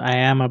cars, I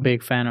am a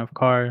big fan of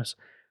cars.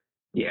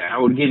 Yeah, I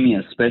would give me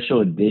a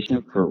special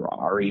edition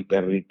Ferrari,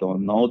 Perrito.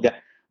 No, that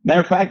matter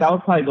of fact, I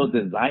would probably go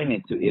design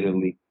it to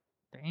Italy,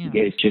 get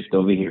Damn. it shipped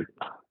over here.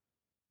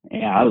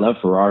 Yeah, I love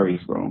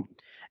Ferraris, bro.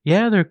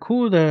 Yeah, they're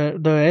cool. The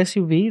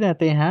SUV that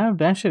they have,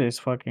 that shit is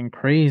fucking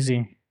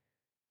crazy.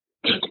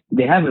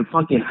 They have a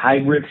fucking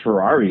hybrid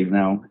Ferraris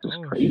now. It's just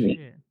Oh crazy.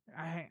 shit.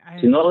 I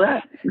Do you I know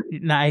that?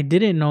 No, I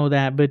didn't know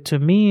that, but to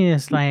me,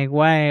 it's like,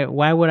 why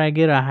would I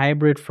get a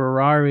hybrid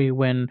Ferrari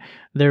when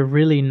they're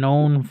really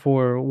known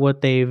for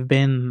what they've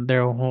been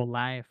their whole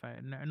life?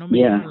 No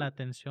me Yeah. llama la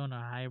atención a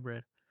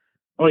hybrid.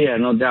 Oh yeah,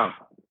 no doubt.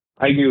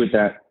 I agree with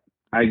that.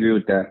 I agree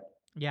with that.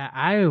 Yeah,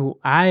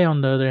 I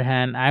on the other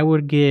hand, I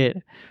would get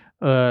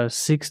a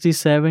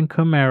 '67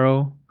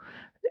 Camaro,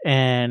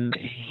 and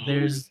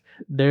there's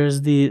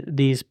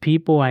these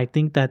people, I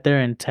think that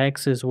they're in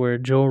Texas where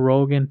Joe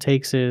Rogan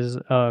takes his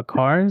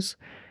cars,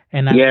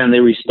 and I Yeah, and would,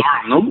 they restore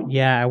them, no?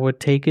 yeah, I would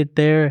take it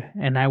there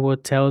and I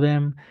would tell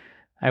them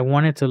I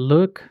want it to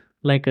look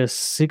like a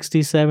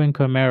 '67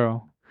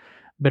 Camaro,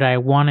 but I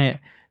want it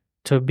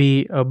to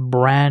be a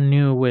brand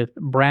new with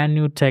brand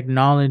new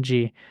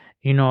technology,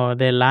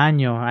 del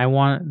año. I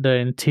want the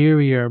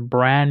interior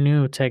brand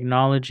new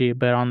technology,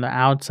 but on the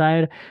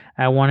outside,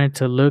 I want it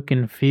to look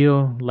and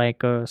feel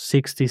like a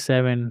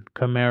 '67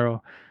 Camaro.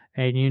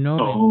 And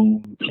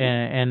Oh,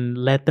 and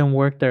let them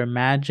work their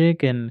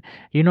magic. And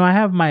I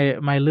have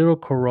my little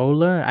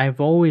Corolla. I've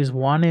always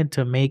wanted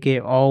to make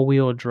it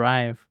all-wheel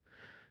drive.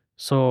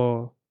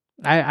 So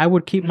I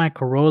would keep my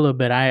Corolla,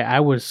 but I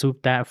would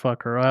soup that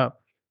fucker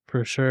up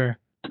for sure.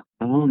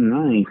 oh,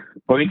 nice.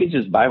 Or you could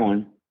just buy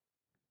one,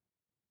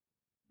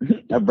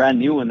 a brand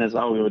new one that's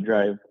all-wheel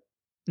drive.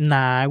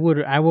 Nah, I would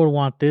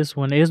want this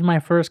one. It's my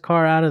first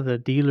car out of the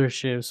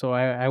dealership, so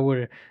I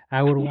would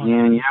want to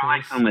Damn, you keep have it. like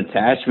It's some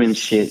attachment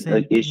shit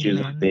issues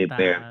with it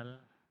there. sentimental.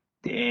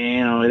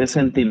 Damn, eres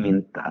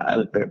sentimental, I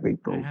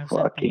perrito. have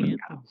Fucking sentimiento.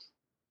 house.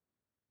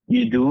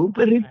 You do,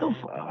 perrito? I do.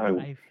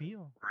 Fuck. I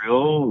feel.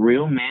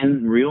 Real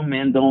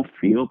men don't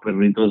feel,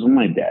 perrito. That's what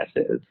my dad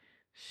says.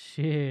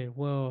 Shit.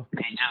 Well,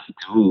 They just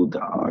do,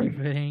 dog. if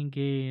it ain't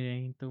gay, it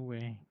ain't the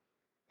way.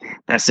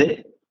 That's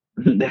it.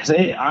 That's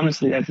it.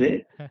 Honestly, that's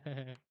it.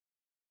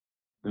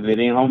 If it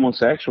ain't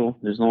homosexual,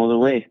 there's no other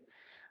way.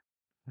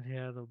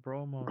 Yeah, the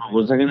bromo What thing.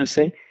 was I gonna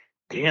say?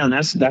 Damn,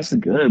 that's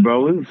good,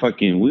 bro.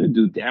 We would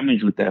do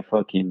damage with that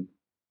fucking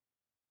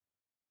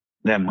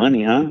that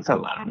money, huh? It's a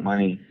lot of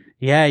money.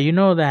 Yeah, you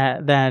know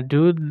that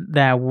dude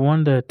that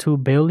won the 2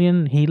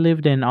 billion. He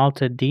lived in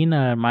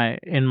Altadena,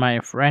 in my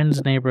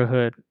friend's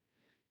neighborhood.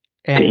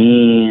 And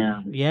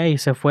Damn. yeah, y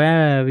se fue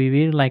a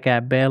vivir like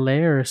at Bel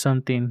Air or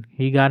something.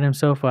 He got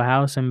himself a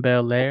house in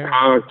Bel Air and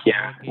Fuck all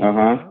yeah. Uh gated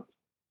huh. up.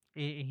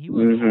 He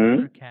was older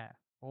Mm-hmm. cat,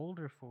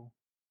 older fool.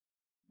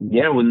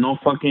 Yeah, with no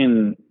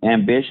fucking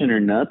ambition or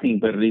nothing,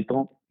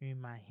 perrito.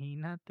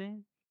 Imagínate.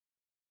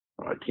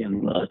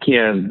 Fucking lucky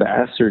ass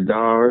bastard,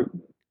 dog.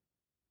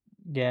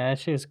 Yeah, that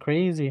shit's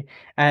crazy.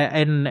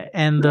 And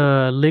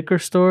the liquor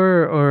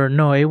store, or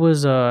no, it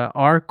was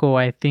Arco,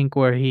 I think,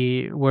 where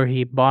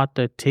he bought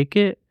the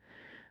ticket.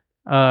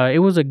 It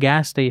was a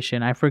gas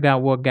station. I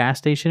forgot what gas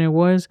station it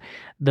was.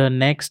 The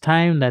next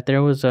time that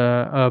there was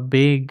a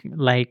big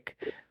like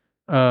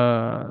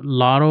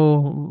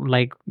lotto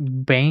like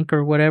bank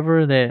or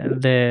whatever,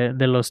 the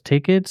los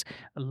tickets,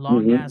 a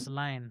long Mm-hmm. ass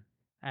line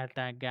at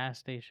that gas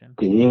station.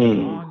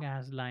 Damn. Long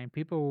ass line.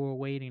 People were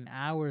waiting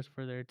hours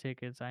for their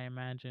tickets, I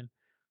imagine.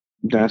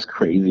 That's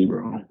crazy,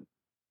 bro.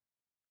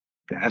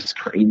 That's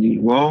crazy.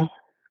 Well,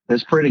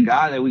 let's pray to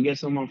God that we get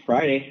some on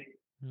Friday.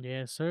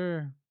 Yes,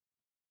 sir.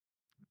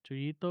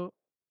 Chuyito.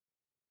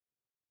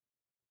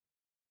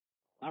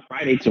 Not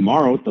Friday,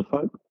 tomorrow. What the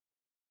fuck?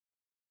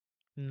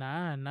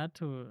 Nah, not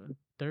to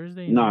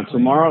Thursday, no No,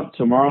 way.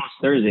 tomorrow's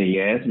Thursday.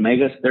 Yes,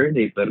 Mega's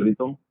Thursday,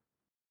 perrito.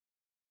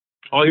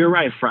 Oh, you're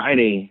right.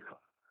 Friday.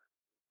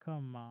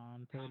 Come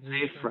on, Say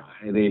Pedrito.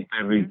 Friday,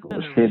 You're perrito. not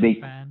a Shit,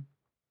 real fan.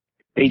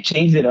 they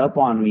changed it up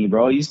on me,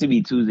 bro. It used to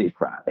be Tuesday,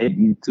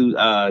 Friday,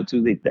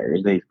 Tuesday,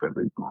 Thursdays,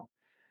 perrito.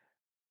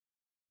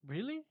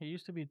 Really? It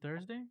used to be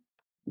Thursday?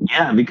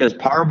 Yeah, because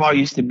Powerball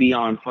used to be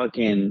on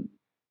fucking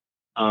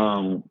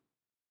um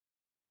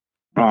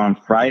on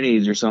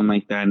Fridays or something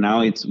like that.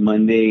 Now it's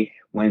Monday,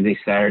 Wednesday,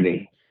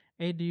 Saturday.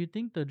 Hey, do you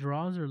think the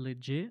draws are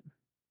legit?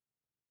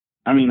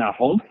 I mean, I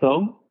hope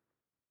so.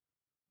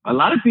 A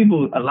lot of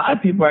people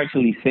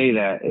actually say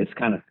that it's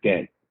kind of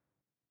sketch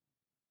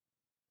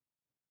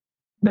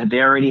that they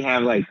already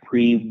have like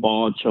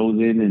pre-ball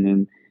chosen, and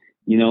then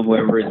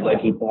whoever is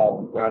lucky to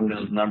have gotten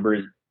those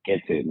numbers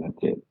gets it. And that's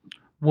it.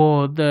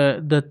 Well,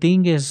 the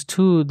thing is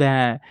too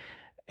that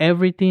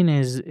everything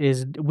is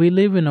we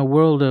live in a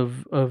world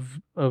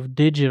of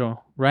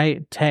digital,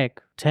 right? Tech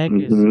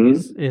is Mm-hmm.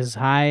 is is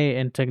high,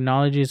 and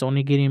technology is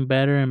only getting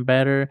better and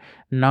better.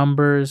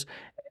 Numbers,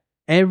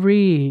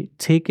 every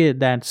ticket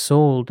that's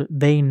sold,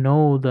 they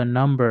know the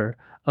number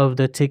of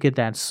the ticket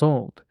that's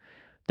sold.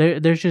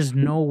 There's just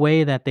no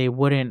way that they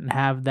wouldn't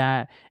have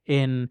that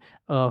in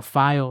a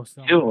file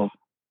somewhere. Do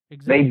they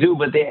Exactly. do,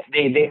 but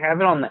they have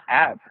it on the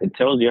app. It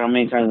tells you how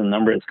many times the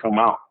number has come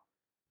out.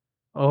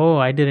 Oh,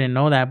 I didn't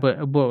know that,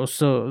 but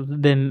so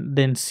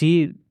then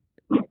see,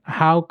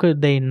 how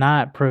could they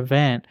not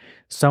prevent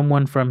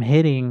someone from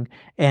hitting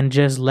and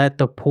just let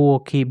the pool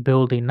keep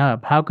building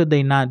up? How could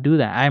they not do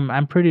that?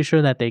 I'm pretty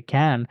sure that they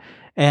can.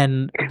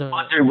 And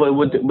But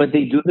but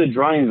they do the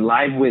drawings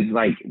live with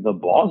like the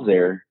balls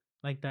there.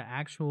 like the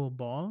actual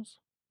balls,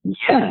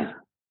 Yeah.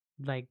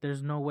 like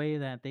there's no way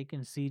that they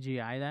can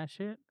CGI that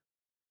shit.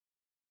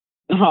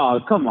 Oh,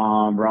 come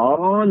on,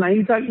 bro. Now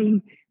you're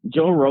talking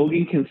Joe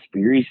Rogan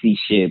conspiracy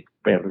shit,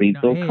 No,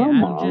 perrito. hey,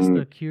 Come I'm just on.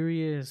 a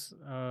curious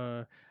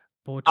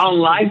Pochito.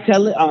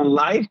 On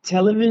live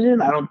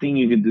television, I don't think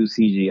you could do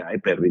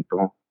CGI,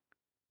 perrito.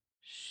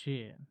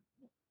 Shit.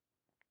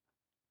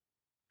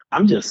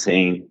 I'm just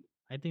saying.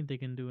 I think they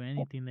can do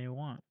anything they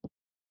want.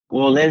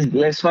 Well, let's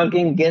build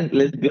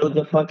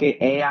a fucking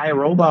AI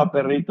robot,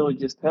 perrito.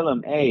 Just tell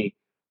them, hey,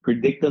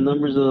 predict the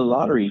numbers of the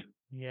lottery.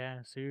 Yeah,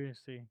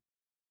 seriously.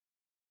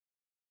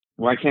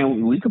 Why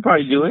can't we could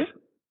probably do it?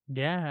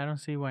 Yeah, I don't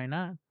see why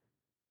not.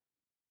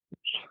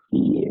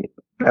 Yeah,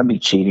 that'd be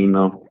cheating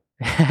though.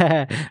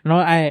 No,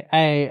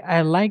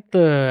 I like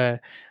the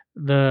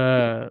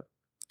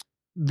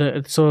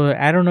so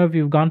I don't know if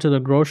you've gone to the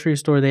grocery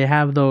store. They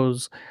have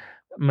those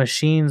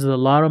machines, the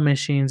lotto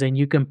machines, and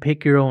you can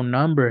pick your own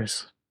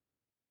numbers.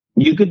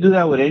 You could do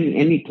that with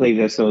any place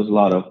that sells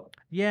lotto.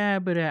 Yeah,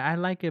 but I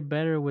like it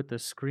better with the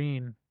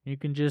screen. You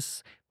can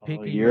just Oh, pick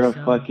it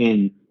yourself.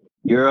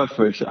 you're a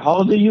for sure. How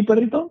old are you,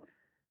 perrito?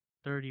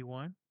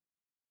 31,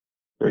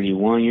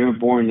 31. You were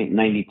born in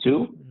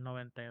 92.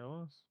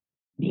 92.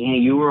 Yeah,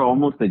 you were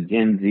almost a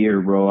Gen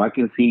Zer, bro. I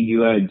can see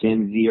you had a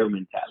Gen Zer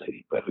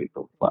mentality,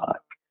 perrito.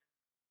 Fuck.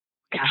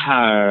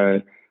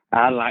 God,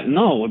 I like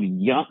no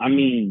young. I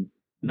mean,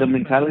 the No, pero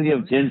mentality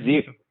of estás Gen Z.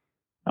 viejito.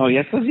 Oh,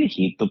 ya estás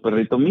viejito,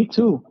 perrito. Me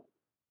too.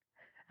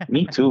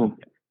 Me too.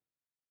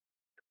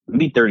 I'll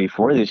be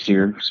 34 this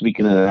year.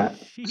 Speaking of that,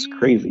 it's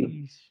crazy.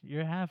 Sheesh,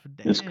 you're half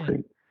It's dead.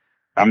 crazy.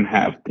 I'm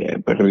half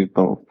dead,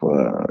 perrito.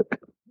 Fuck.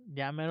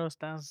 Ya mero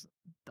estás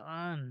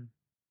done.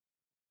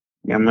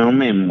 Ya me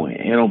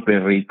muero,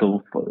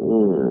 perrito.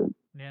 Fuck.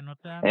 Ya no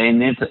te da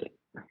And miedo. it's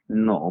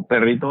no,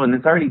 perrito, and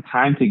it's already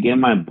time to get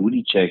my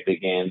booty checked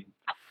again.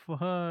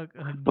 Fuck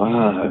again.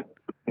 Fuck.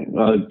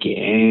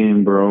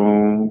 Again,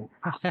 bro.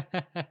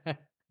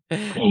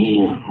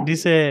 Damn.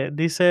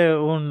 Dice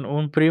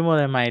un primo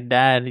de my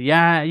dad,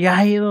 ya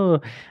ha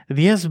ido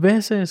 10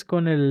 veces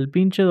con el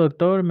pinche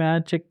doctor, me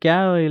ha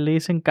chequeado y le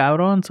dicen,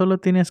 cabrón, solo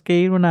tienes que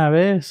ir una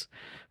vez.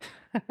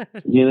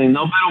 Y de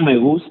no, pero me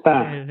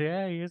gusta.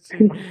 Yeah, you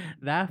see,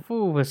 that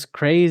fool was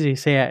crazy.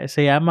 Se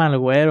llama el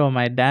güero,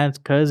 my dad's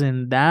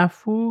cousin. That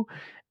fool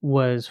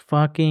was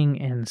fucking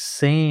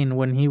insane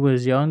when he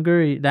was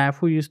younger. That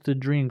fool used to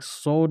drink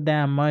so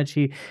damn much.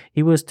 He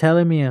was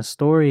telling me a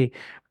story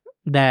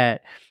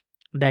that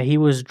he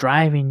was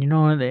driving,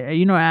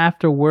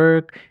 after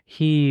work,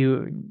 he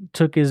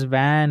took his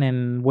van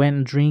and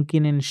went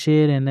drinking and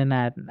shit, and then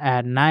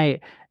at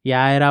night,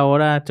 ya era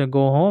hora to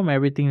go home.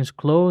 Everything's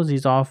closed.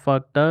 He's all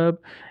fucked up.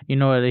 He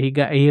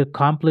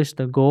accomplished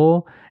the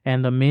goal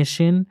and the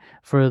mission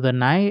for the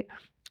night.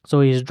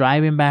 So he's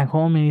driving back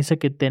home and dice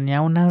que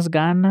tenía unas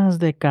ganas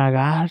de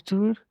cagar,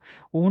 dude.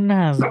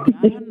 Unas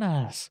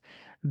ganas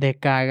de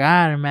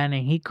cagar, man,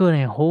 and he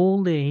couldn't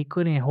hold it. He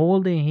couldn't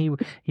hold it.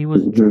 He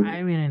was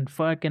driving and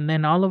fuck, and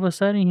then all of a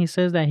sudden he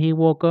says that he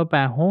woke up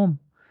at home.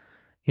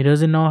 He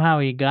doesn't know how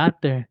he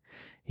got there.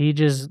 He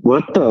just,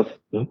 What the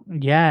fuck?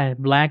 yeah,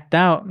 blacked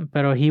out,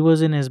 pero he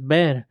was in his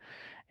bed.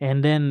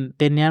 And then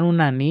tenían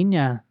una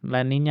niña,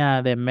 la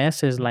niña de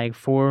meses, like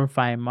 4 or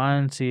 5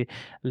 months, y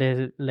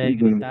le Mhm.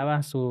 gritaba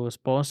a su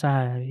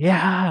esposa,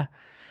 yeah,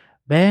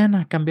 ven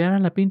a cambiar a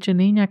la pinche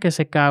niña que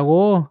se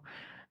cagó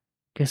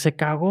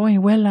y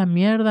huele a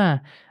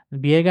mierda.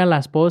 Llega la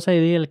esposa y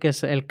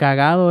dice el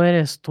cagado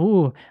eres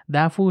tú.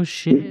 That fool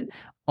shit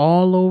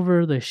all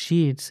over the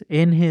sheets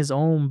in his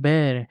own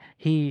bed.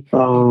 He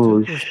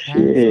Oh took his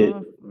pants shit.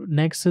 off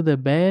next to the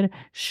bed,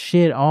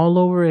 shit all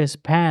over his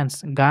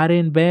pants, got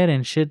in bed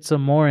and shit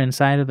some more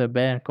inside of the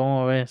bed.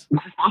 ¿Cómo ves?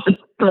 What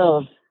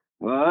the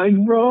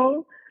fuck,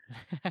 bro?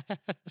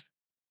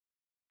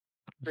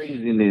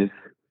 Craziness.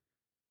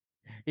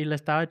 Y le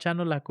estaba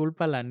echando la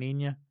culpa a la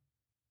niña.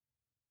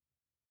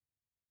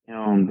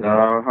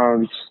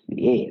 Oh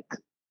shit.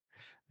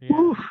 Yeah.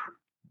 Oof,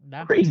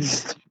 That fool was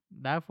crazy.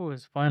 that fool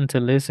was fun to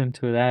listen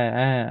to.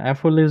 That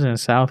fool lives in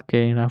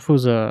Southgate. That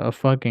fool's a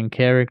fucking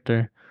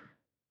character.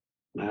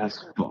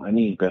 That's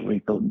funny,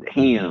 Perrito.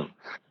 Damn.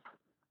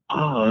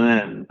 Oh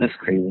man, that's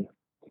crazy.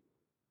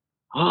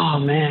 Oh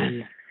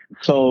man.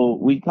 So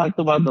we talked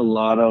about the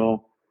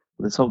lotto.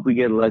 Let's hope we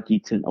get lucky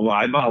to. Well,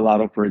 I bought a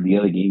lotto for the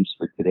other games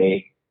for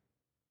today.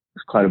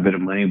 It's quite a bit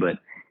of money, but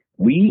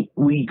we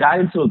got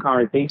into a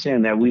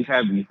conversation that we've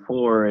had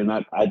before, and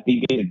I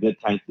think it's a good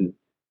time to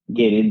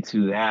get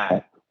into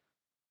that.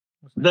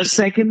 What's The that?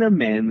 Second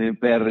Amendment,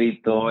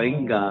 perrito,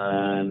 and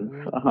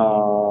gun.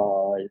 Oh,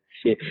 Oh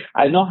shit!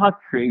 I know how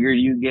triggered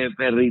you get,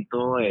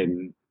 perrito,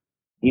 and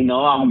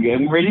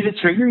I'm ready to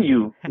trigger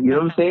you. You know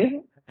what I'm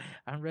saying?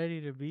 I'm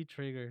ready to be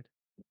triggered.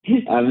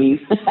 I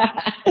mean,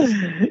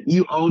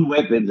 you own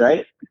weapons,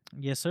 right?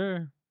 Yes,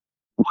 sir.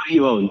 What do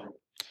you own?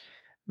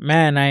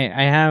 Man,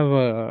 I have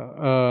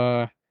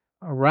a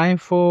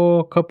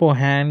rifle, a couple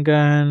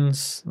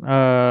handguns,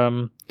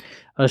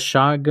 a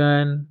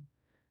shotgun,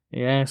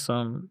 yeah,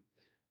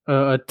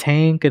 a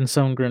tank and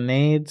some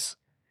grenades.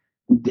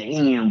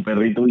 Damn,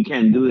 perrito, we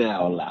can't do that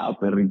out loud,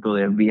 perrito.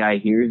 The FBI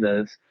hears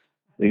us.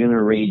 They're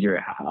gonna raid your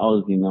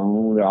house.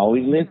 They're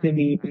always I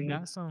listening.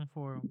 got some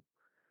for him.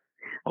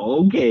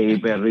 Okay,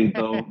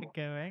 perrito.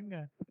 Que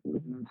venga.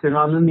 Turn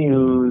on the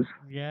news.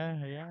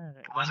 Yeah, yeah.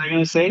 What was I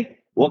gonna say?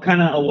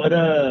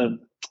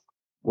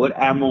 What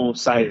ammo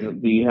size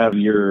do you have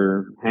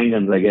your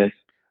handguns? I guess.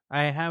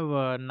 I have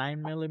a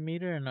 9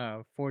 millimeter and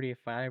a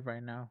 45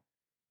 right now.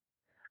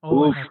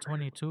 Oh, Oof, and a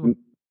 22.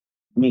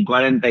 mi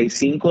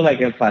 45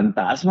 like el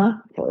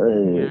fantasma.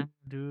 Yeah,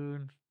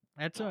 dude.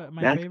 That's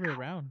my That's favorite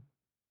round.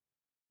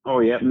 oh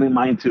yeah,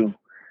 mine too.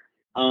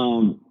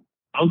 Um,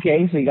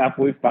 okay, so you got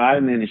 45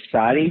 and then a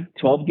shotty,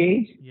 12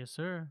 gauge. Yes,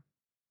 sir.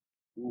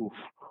 Oof.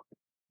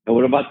 And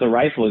what about the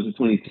rifle? It's a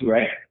 22,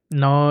 right?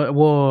 No,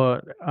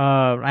 well,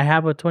 I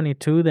have a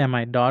 22 that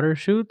my daughter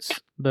shoots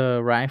the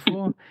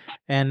rifle,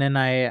 and then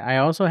I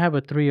also have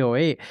a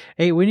 308.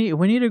 Hey, we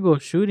need to go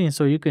shooting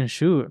so you can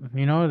shoot.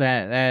 You know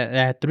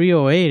that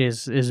 308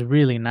 is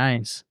really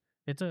nice.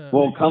 It's a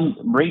Well, come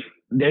bring.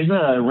 There's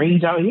a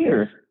range out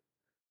here.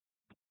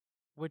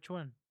 which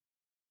one?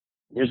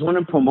 There's one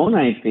in Pomona,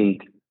 I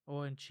think,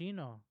 Oh, in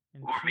Chino,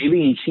 in or Chino.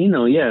 maybe in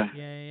Chino. Yeah,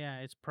 Yeah, yeah, yeah.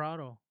 It's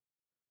Prado.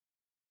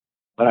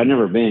 but I've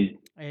never been.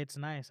 It's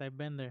nice. I've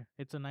been there.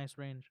 It's a nice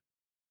range.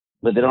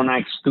 But they don't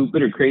act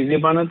stupid or crazy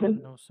about nothing.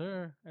 No,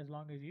 sir. As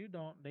long as you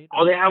don't, they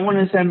Oh, they don't. have one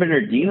in San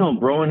Bernardino,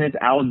 bro, and it's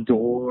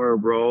outdoor,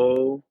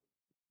 bro.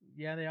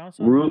 Yeah, they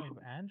also Route have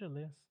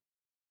Angeles.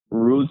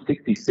 Route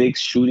 66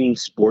 Shooting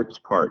Sports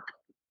Park.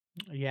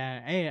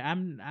 Yeah. Hey,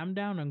 I'm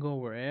down to go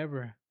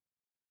wherever.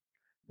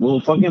 Well,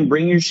 fucking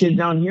bring your shit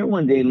down here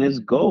one day and let's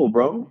go,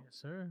 bro.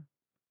 Yes, sir.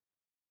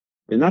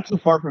 It's not too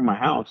far from my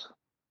house.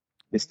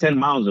 It's 10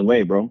 miles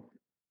away, bro.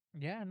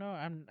 Yeah, no,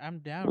 I'm Well,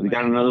 down, they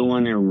got man. another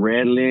one in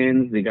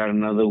Redlands. They got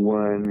another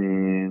one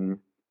in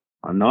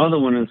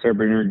San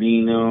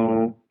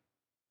Bernardino.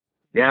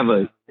 They have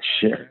a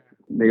shit.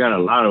 They got a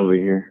lot over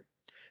here.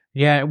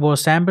 Yeah, well,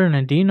 San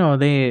Bernardino,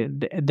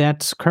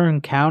 that's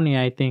Kern County,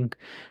 I think.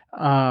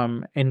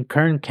 In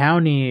Kern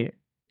County,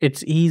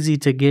 it's easy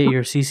to get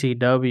your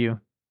CCW.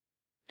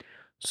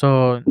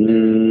 So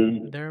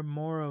Mm, they're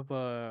more of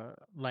a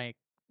like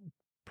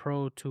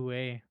pro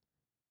 2A.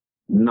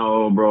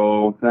 no,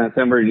 bro. San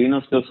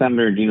Bernardino still San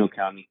Bernardino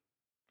County.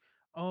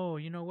 Oh,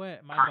 you know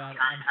what? My bad.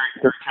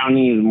 Kirk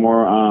County is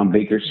more I'm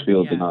thinking,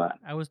 Bakersfield and yeah, all that.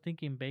 I was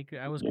thinking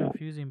I was Yeah.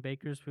 confusing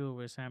Bakersfield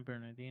with San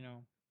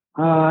Bernardino.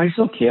 It's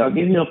okay. I'll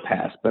give you a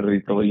pass,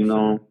 Pedrito. Thank you,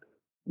 sir.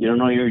 You don't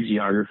know your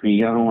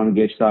geography. I don't want to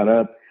get shot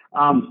up.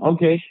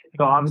 Okay.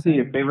 So I'm obviously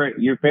excited.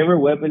 your favorite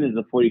weapon is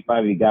the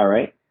 45 you got,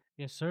 right?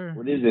 Yes, sir.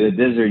 What is it? A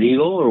Desert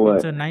Eagle or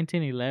It's what? a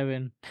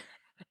 1911.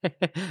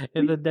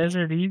 And the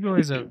Desert Eagle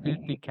is a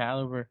 50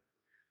 caliber.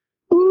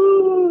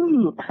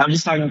 Ooh. I'm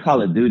just talking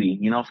Call of Duty,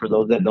 for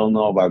those that don't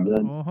know about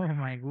guns. Oh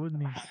my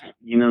goodness.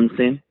 You know what I'm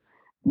saying?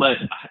 But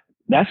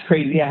that's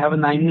crazy. I have a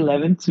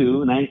 911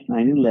 too.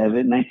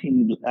 911,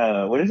 19,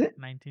 what is it?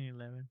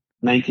 1911.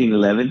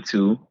 1911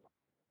 too.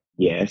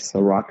 Yes,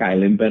 a Rock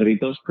Island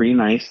Perrito's pretty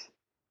nice.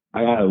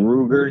 I got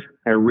Ruger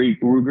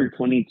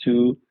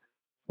 22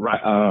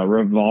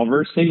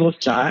 revolver single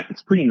shot.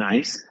 It's pretty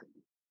nice.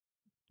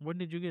 When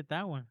did you get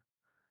that one?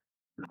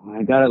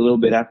 I got it a little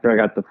bit after I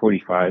got the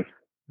 45.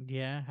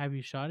 Yeah. Have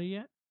you shot it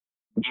yet?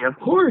 Yeah, of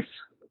course.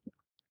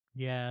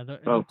 Yeah. The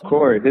Of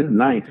course. 22 It's are fun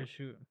nice. to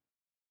shoot.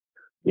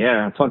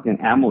 Yeah, fucking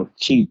ammo is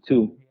cheap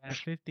too. Yeah.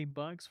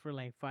 $50 for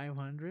like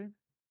 500.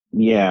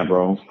 Yeah,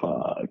 bro.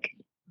 Fuck.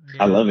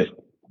 I Yeah. love it.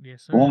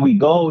 Yes, When sir. we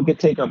go, we could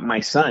take up my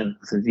son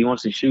since he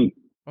wants to shoot.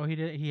 Oh,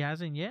 he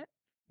hasn't yet?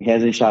 He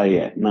hasn't shot it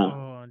yet. No,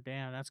 Oh,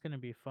 damn. That's going to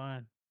be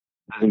fun.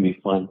 that's gonna be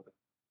fun.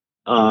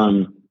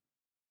 Um,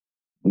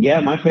 yeah,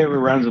 my favorite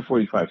round's a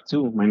 45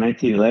 too. My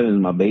 1911 is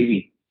my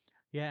baby.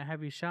 Yeah.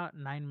 Have you shot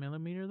 9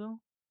 millimeter though?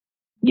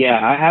 Yeah,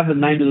 I have a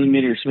 9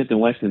 millimeter Smith and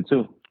Wesson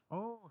too.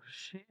 Oh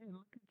shit!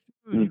 Look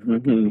at you. You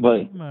fucking But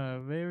became a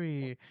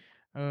very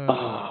oh,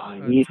 a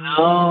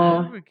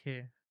 2A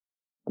advocate.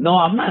 no,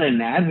 I'm not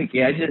an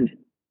advocate.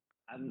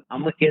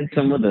 I'm looking at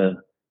some of the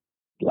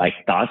like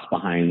thoughts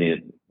behind it.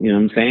 You know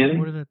what I'm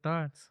What are saying? the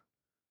thoughts?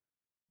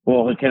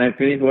 Well, can I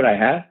finish what I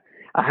have?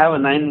 I have a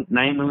nine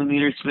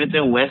millimeter Smith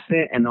and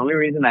Wesson, and the only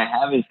reason I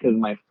have it is because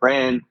my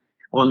friend,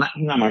 well,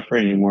 not my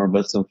friend anymore,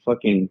 but some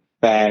fucking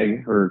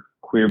fag or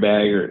queer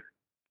bag or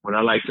what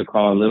I like to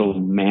call a little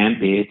man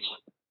bitch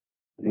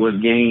was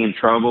getting in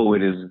trouble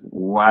with his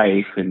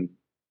wife and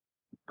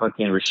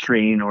fucking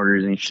restraining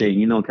orders and shit.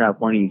 You know,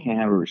 California, you can't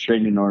Oh, have a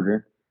restraining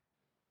order.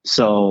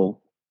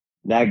 So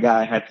that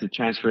guy had to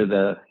transfer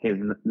his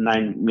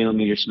 9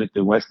 millimeter Smith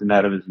and Wesson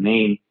out of his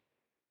name,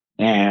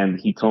 and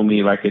he told me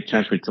if I could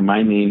transfer it to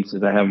my name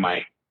since I have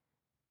my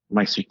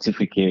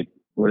certificate,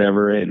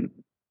 whatever, and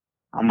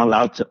I'm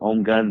allowed to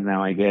own guns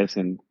now, I guess.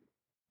 And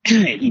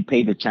he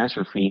paid the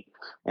transfer fee,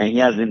 and he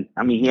hasn't.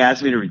 I mean, he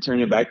asked me to return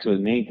it back to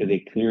his name because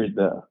they cleared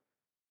the.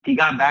 He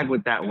got back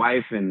with that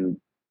wife, and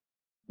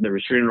the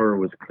restraining order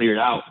was cleared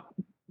out.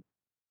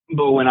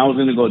 But when I was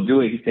gonna go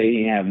do it, he said he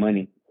didn't have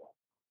money.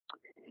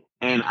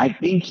 And I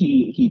think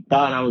he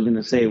thought I was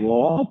gonna say,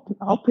 well,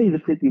 I'll pay the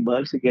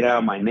 $50 to get out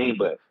of my name,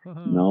 but oh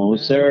no,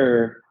 damn!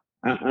 sir.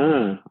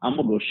 I'm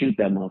gonna go shoot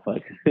that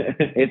motherfucker.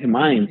 It's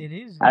mine. It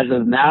is. As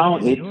of It now,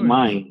 is it's yours.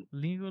 mine.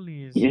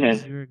 Legally, is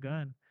Yes, your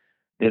gun.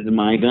 it's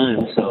my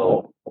gun.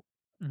 So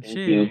And Thank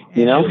you. shit,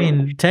 You and I know,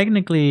 mean,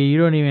 technically, you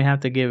don't even have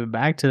to give it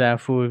back to that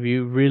fool if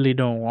you really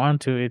don't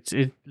want to. It's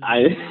like I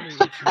literally,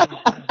 it's your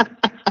gun.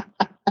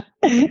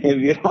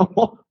 if you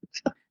don't,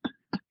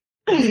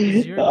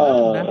 It's your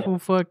gun. That uh, fool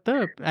fucked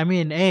up. I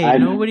mean, hey, I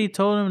nobody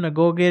told him to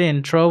go get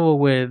in trouble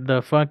with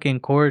the fucking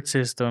court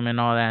system and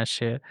all that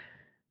shit.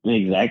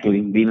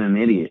 exactly being an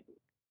idiot.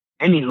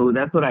 Anywho,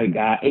 that's what I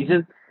got. It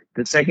just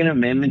the Second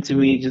Amendment to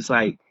me is just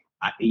like,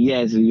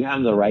 yes, you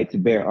have the right to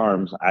bear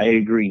arms. I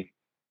agree,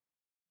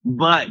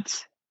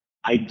 but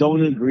I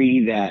don't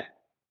agree that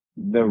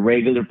the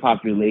regular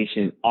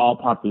population, all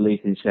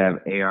populations, should have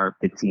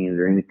AR-15s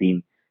or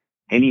anything,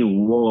 any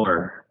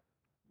war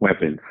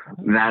weapons.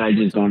 That I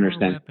just What's a don't war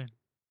understand. weapon?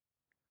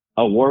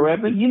 A war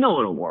weapon? You know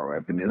what a war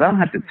weapon is. I don't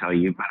have to Yeah, tell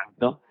you, but I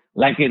don't.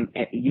 Like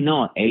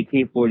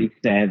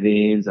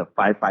AK-47s, a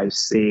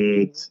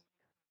 5.56.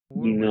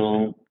 war You weapon.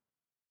 know,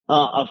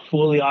 a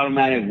fully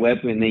automatic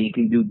weapon that you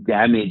can do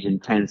damage in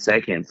 10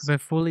 seconds. But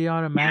fully You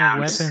automatic know what I'm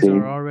weapons are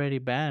saying? already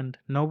banned.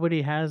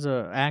 Nobody has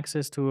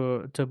access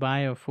to buy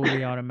a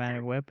fully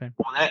automatic weapon.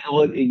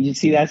 Well, you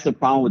see, that's the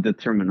problem with the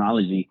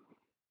terminology.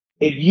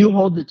 If you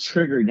hold the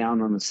trigger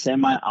down on a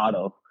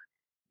semi-auto,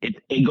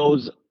 it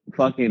goes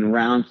fucking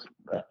rounds,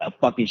 a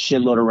fucking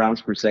shitload of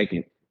rounds per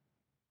second,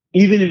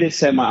 even if it's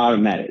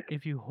semi-automatic.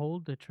 If you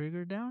hold the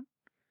trigger down,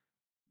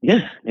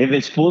 Yeah, if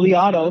it's fully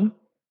auto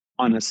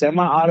on a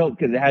semi-auto,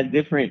 because it has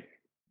different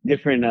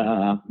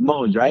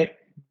modes, right?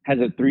 Has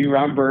a 3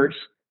 round burst,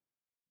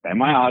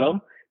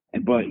 semi-auto,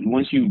 but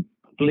once you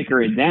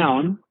flicker it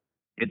down,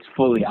 it's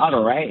fully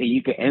auto, right? And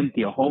you can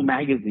empty a whole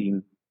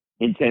magazine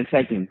in 10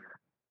 seconds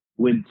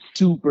with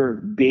super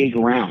big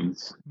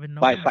rounds, but no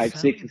five, one's five,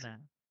 selling sixes. that.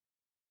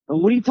 But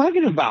what are you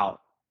talking about?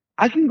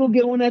 I can go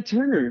get one at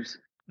Turner's.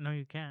 No,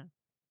 you can't.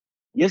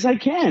 Yes, I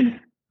can.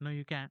 No,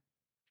 you can't.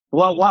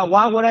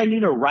 Why would I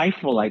need a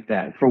rifle like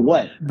that? For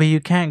what? But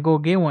you can't go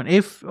get one.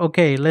 If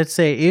okay, let's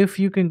say if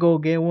you can go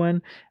get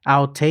one,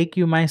 I'll take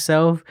you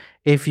myself.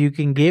 If you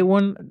can get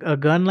one a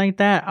gun like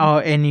that,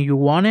 and you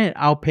want it,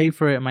 I'll pay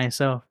for it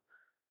myself.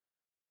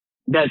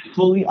 That's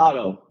fully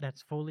auto.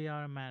 That's fully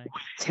automatic.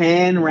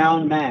 10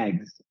 round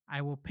mags.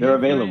 I will They're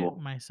pay for it available.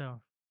 myself.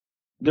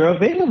 They're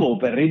available,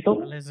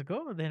 perrito. Let's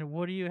go. Then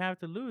what do you have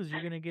to lose?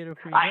 You're gonna get a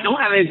free I don't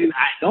gun. have anything.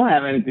 I don't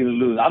have anything to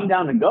lose. I'm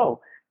down to go.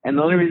 And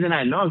the only reason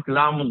I know is because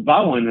I almost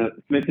bought one,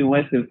 Smith and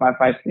Wesson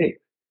 5.56.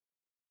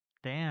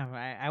 Damn,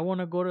 I want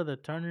to go to the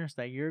Turners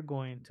that you're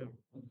going to.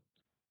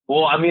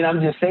 Well, I mean,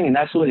 I'm just saying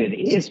that's what it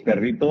is,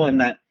 perrito,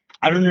 and that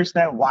I don't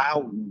understand why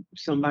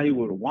somebody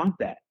would want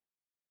that.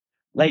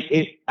 Like,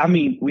 I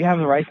mean, we have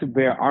the right to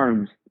bear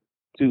arms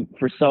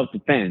for self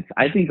defense.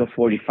 I think a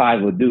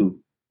 45 will do.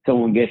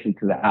 Someone gets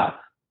into the house.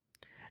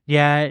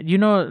 Yeah,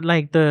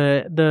 like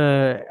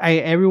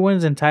I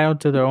everyone's entitled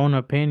to their own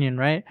opinion,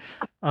 right?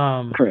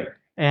 Um, Correct.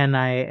 and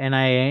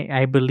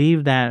I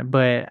believe that,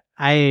 but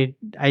I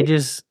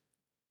just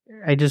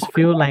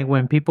feel like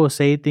when people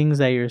say things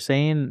that you're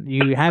saying,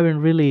 you haven't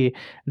really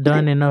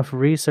done enough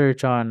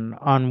research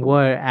on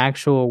what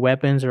actual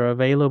weapons are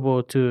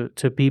available to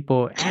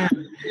people,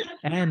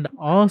 and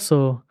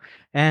also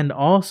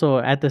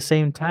at the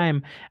same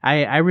time,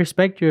 I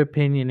respect your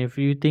opinion. If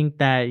you think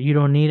that you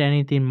don't need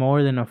anything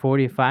more than a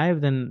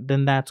 45, then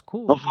that's A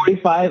cool.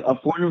 45,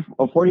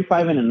 a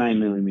 45 and a 9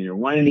 millimeter,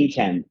 one in each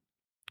hand.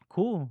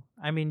 Cool.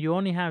 I mean, you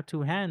only have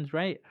two hands,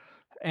 right?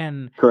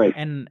 And Correct.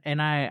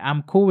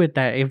 I'm cool with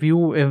that. If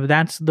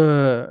that's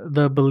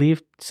the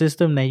belief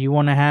system that you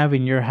want to have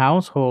in your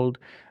household,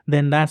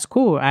 then that's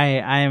cool. I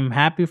am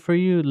happy for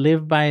you.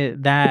 Live by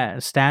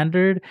that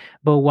standard.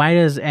 But why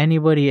does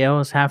anybody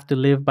else have to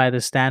live by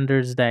the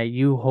standards that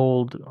you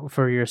hold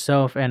for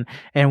yourself? And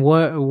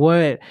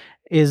what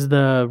is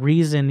the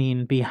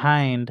reasoning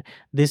behind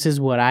this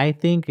is what I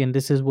think and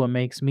this is what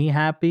makes me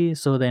happy?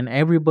 So then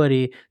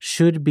everybody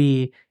should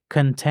be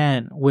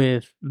content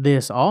with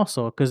this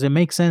also because it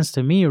makes sense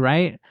to me,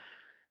 right?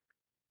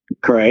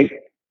 Correct.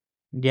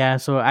 Yeah,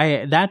 so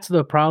I that's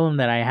the problem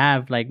that I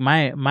have. Like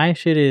my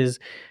shit is,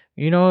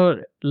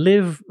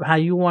 live how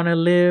you want to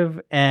live,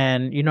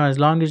 and as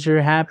long as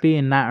you're happy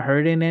and not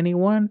hurting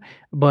anyone,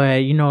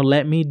 but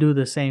let me do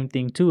the same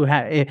thing too.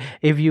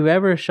 If you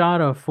ever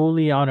shot a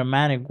fully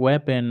automatic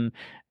weapon,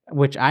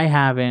 which I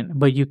haven't,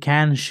 but you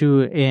can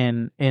shoot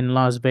in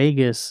Las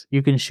Vegas,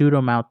 you can shoot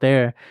them out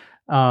there.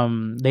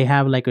 They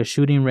have like a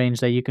shooting range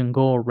that you can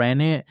go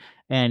rent it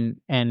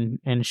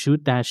and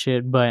shoot that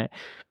shit, but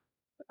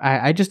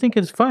I just think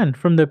it's fun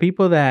from the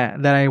people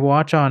that I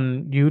watch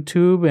on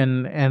YouTube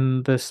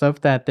and the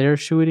stuff that they're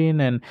shooting,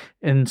 and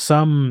in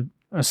some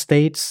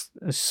states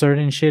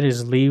certain shit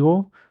is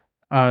legal,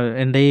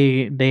 and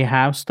they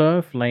have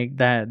stuff like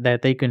that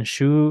they can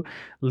shoot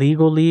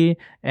legally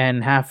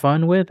and have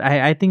fun with.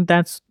 I think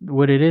that's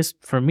what it is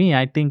for me.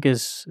 I think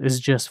is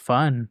just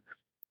fun.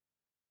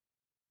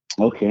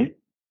 Okay.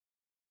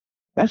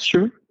 That's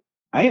true.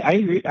 I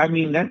agree. I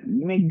mean, that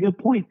you make good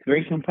points.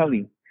 Very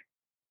compelling.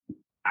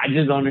 I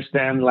just don't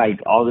understand like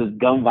all this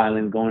gun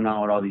violence going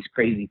on with all these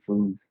crazy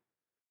foods.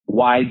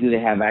 Why do they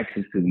have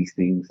access to these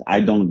things? I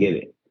don't get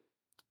it.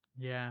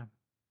 Yeah.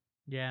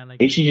 Yeah,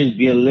 like It you should said. just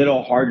be a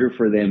little harder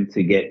for them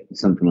to get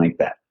something like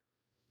that.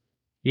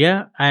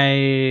 Yeah,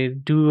 I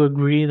do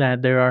agree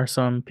that there are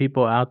some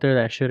people out there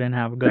that shouldn't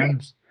have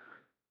guns.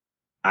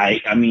 I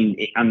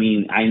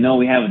know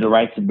we have the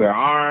right to bear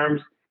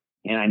arms,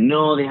 and I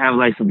know they have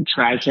like some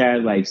trash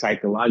ass like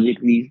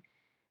psychologically,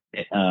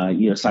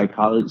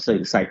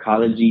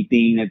 psychology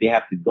thing that they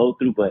have to go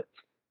through. But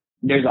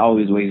there's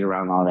always ways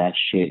around all that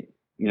shit.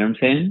 You know what I'm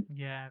saying?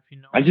 Yeah, if you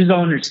know I what just you're don't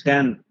doing.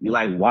 understand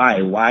like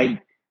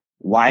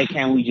why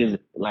can't we just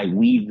like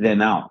weed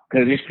them out?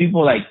 Because there's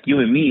people like you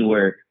and me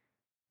where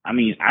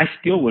I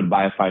still would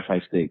buy a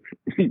 5.56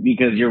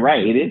 because you're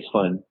right, it is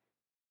fun.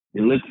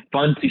 It looks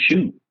fun to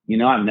shoot.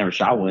 I've never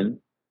shot one,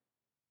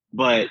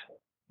 but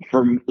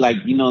for like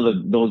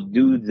those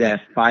dudes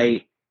that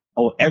fight,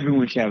 oh,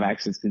 everyone should have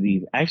access to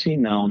these. Actually,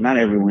 no, not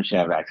everyone should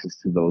have access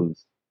to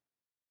those.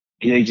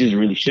 They just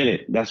really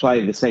shouldn't. That's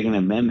why the Second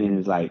Amendment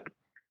is like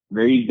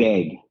very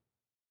vague.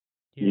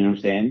 You know Yeah. what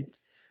I'm saying?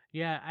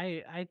 Yeah,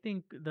 I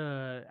think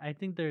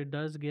there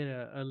does get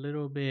a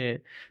little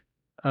bit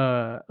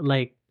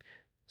like,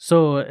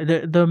 so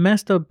the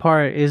messed up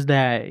part is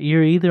that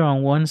you're either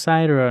on one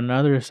side or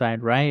another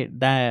side, right?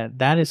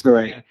 That is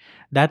Right.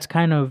 that's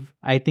kind of,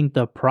 I think,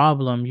 the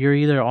problem. You're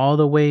either all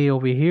the way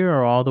over here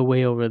or all the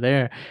way over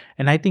there.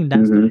 And I think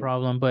that's the Mm-hmm.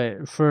 problem.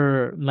 But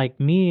for like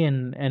me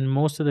and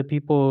most of the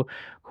people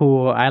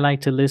who I like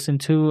to listen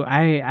to,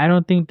 I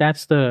don't think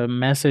that's the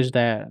message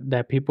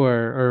that people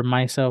are, or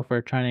myself,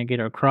 are trying to get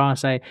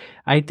across. I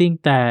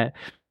think that,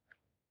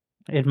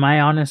 in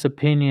my honest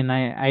opinion,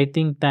 I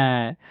think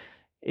that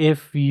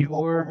if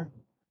you're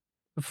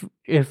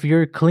if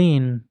you're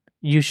clean,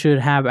 you should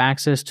have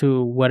access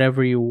to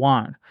whatever you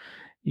want.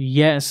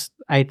 Yes,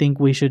 I think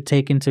we should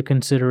take into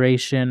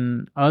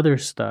consideration other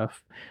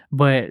stuff,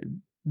 but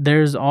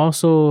there's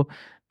also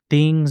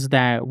things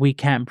that we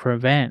can't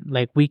prevent.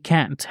 Like, we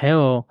can't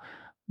tell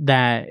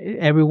that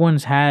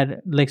everyone's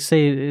had, like,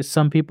 say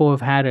some people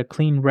have had a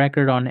clean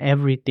record on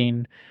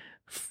everything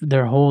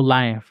their whole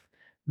life.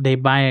 They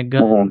buy a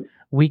gun. Uh-huh.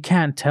 We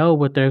can't tell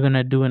what they're going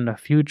to do in the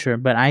future,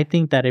 but I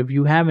think that if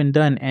you haven't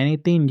done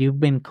anything, you've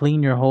been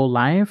clean your whole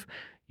life,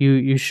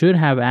 you should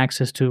have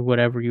access to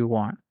whatever you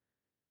want.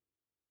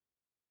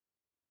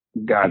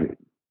 Got it.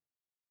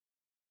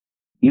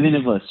 Even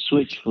if a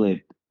switch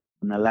flipped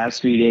in the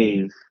last 3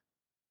 days,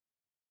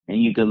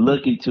 and you could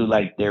look into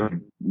like their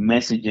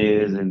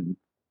messages and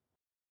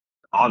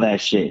all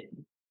that shit.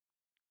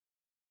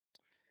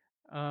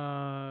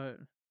 Uh,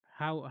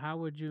 how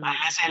would Like,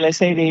 you? let's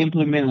say they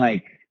implement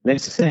like,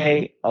 let's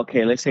say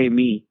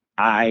me,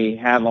 I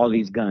have all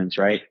these guns,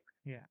 right?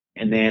 Yeah.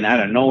 And then out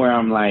of nowhere,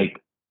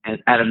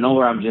 and out of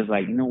nowhere, I'm just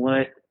like, you know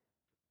what?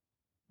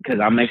 Because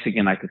I'm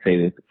Mexican, I could say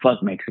this.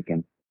 Fuck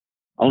Mexicans.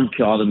 I want to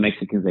kill all the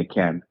Mexicans I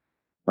can,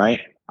 right?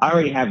 I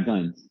already have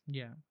guns,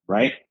 Yeah.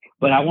 right?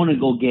 But I want to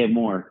go get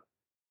more.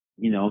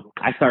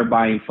 I start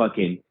buying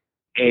fucking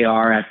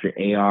AR after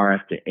AR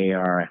after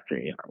AR after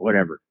AR,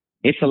 whatever.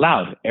 It's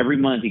allowed. Every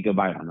month you can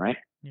buy one, right?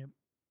 Yep.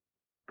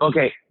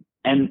 Okay.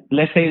 And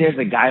let's say there's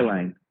a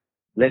guideline.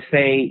 Let's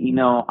say,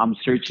 I'm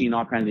searching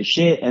all kinds of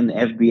shit and the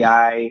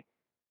FBI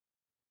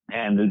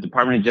and the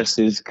Department of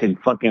Justice can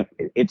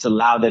it's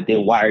allowed that they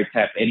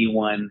wiretap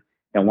anyone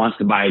that wants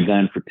to buy a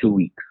gun for 2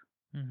 weeks.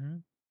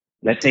 Mhm.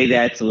 Let's say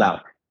that's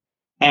allowed.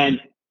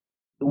 And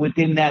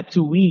within that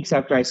 2 weeks,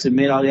 after I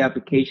submit all the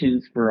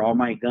applications for all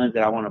my guns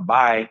that I want to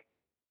buy,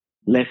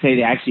 let's say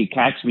they actually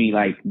catch me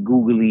like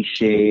Googling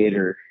shit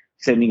or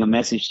sending a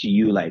message to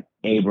you like,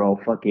 hey, bro,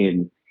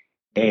 fucking,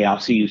 hey, I'll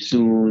see you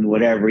soon,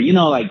 whatever.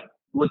 Like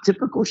what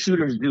typical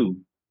shooters do.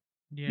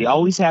 They Yeah.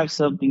 always have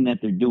something that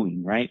they're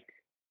doing, right?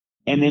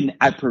 And then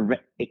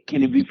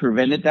can it be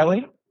prevented that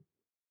way?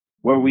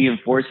 Where we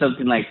enforce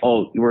something like,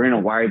 oh, we're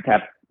going to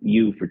wiretap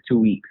you for 2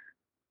 weeks.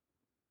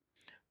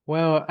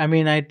 Well, I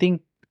mean, I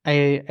think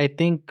I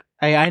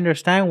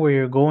understand where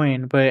you're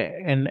going, but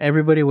and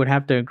everybody would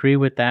have to agree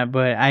with that,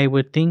 but I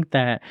would think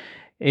that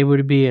it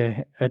would be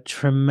a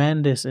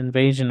tremendous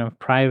invasion of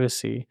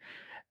privacy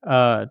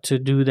to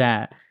do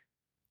that.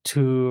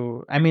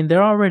 To I mean,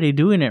 they're already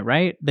doing it,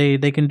 right? They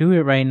can do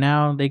it right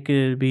now. They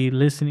could be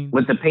listening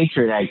With to. the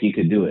Patriot Act, you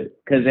could do it.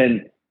 Because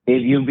then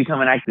if you become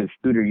an active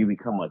shooter, you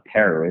become a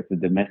terrorist, a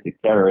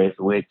domestic terrorist,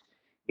 which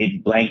is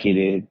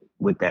blanketed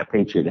with that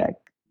Patriot Act.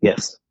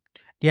 Yes.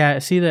 Yeah,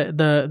 see,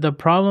 the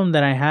problem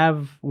that I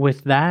have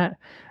with that,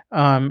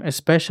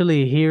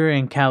 especially here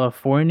in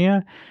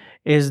California,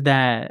 is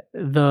that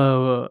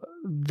the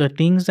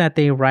things that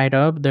they write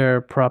up,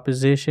 their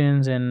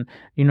propositions, and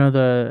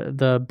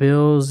the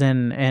bills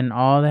and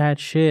all that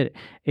shit,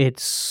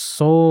 it's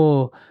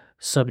so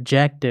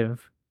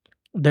subjective.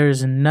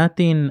 There's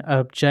nothing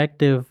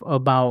objective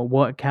about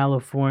what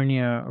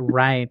California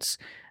writes.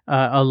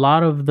 A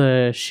lot of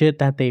the shit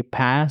that they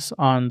pass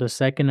on the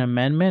Second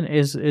Amendment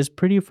is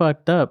pretty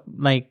fucked up.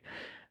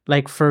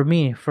 Like for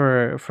me,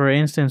 for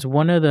instance,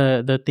 one of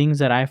the things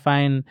that I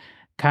find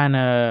kind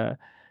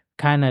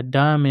of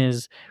dumb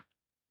is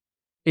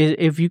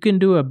if you can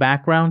do a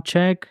background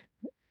check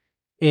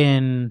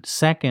in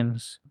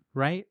seconds.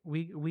 right?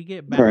 We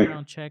get Right.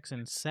 background checks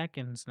in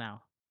seconds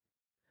now.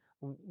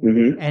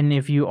 Mm-hmm. And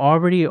if you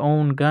already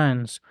own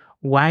guns,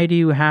 why do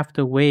you have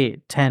to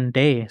wait 10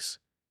 days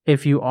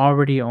if you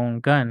already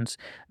own guns?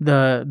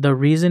 The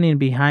reasoning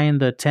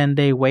behind the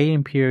 10-day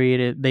waiting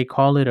period, they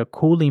call it a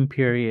cooling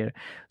period,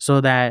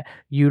 so that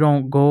you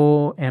don't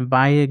go and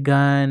buy a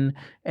gun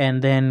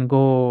and then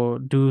go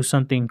do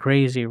something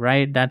crazy,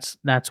 right? That's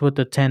what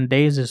the 10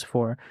 days is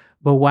for.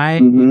 But why,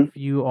 Mm-hmm. if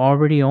you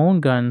already own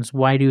guns,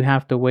 why do you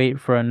have to wait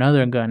for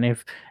another gun?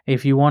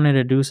 If you wanted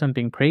to do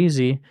something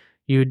crazy,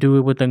 you do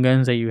it with the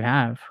guns that you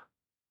have.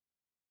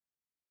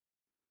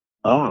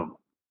 Oh,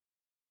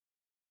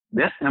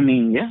 that. I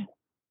mean, yeah,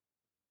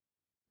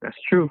 that's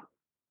true.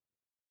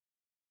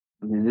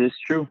 It is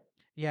true.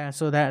 Yeah,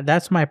 so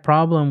that's my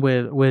problem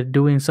with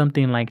doing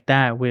something like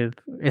that, with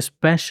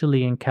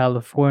especially in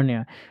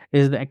California,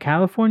 is that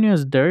California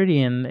is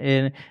dirty.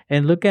 And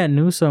look at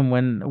Newsom,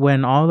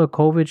 when all the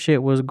COVID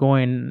shit was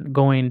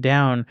going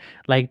down,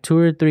 like 2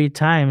 or 3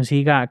 times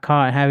he got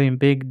caught having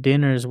big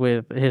dinners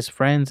with his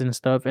friends and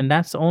stuff, and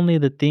that's only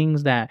the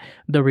things that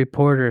the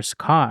reporters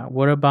caught.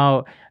 What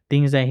about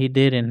things that he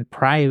did in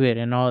private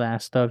and all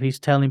that stuff? He's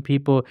telling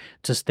people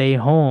to stay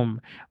home,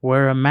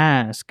 wear a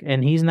mask,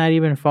 and he's not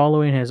even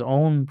following his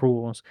own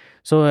rules.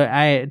 So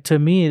I to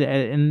me,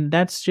 and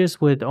that's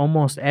just with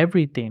almost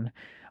everything.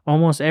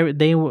 Almost every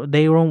they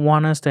don't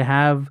want us to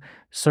have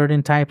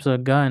certain types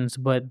of guns,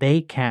 but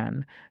they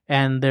can,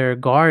 and their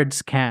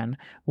guards can.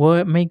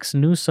 What makes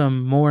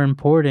Newsom more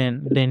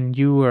important than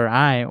you or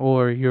I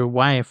or your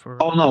wife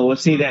Oh or no, well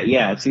see that,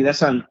 yeah, whoever? see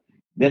that's on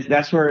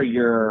that's where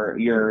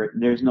your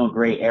there's no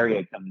gray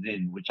area comes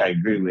in, which I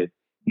agree with.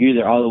 You're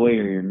either all the way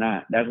or you're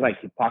not. That's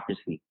like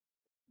hypocrisy.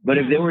 But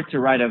if Yeah, they were to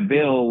write a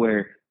bill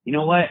where, you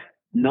know what,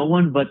 no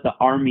one but the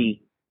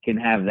army can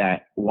have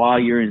that while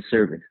you're in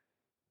service,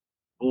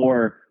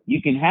 or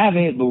you can have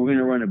it, but we're going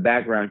to run a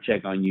background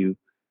check on you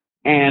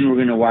and we're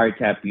going to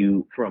wiretap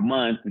you for a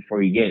month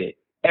before you get it.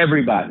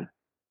 Everybody,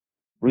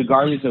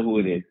 regardless of who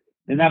it is,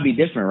 then that'd be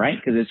different, right?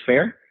 Because it's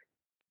fair.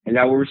 Is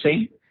that what we're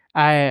saying?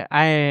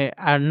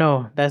 I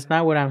no, that's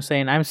not what I'm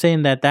saying. I'm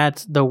saying that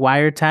that's the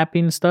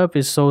wiretapping stuff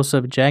is so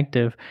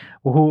subjective.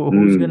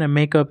 Who's Mm, gonna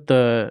make up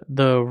the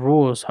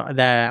rules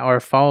that are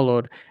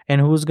followed,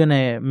 and who's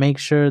gonna make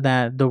sure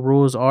that the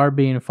rules are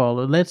being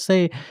followed? Let's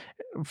say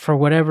for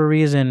whatever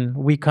reason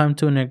we come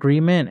to an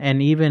agreement,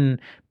 and even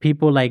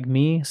people like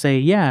me say,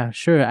 yeah,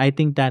 sure, I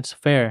think that's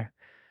fair.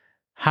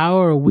 How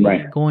are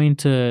right. we going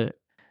to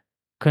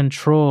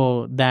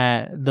control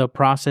that the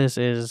process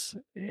is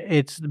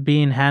it's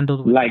being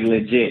handled with Like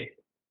integrity? legit.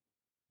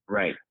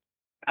 Right.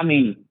 I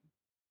mean,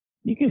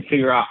 you can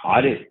figure out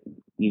audit,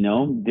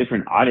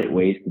 different audit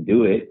ways to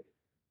do it.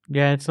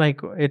 Yeah, it's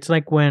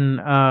like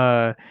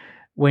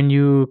when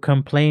you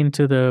complain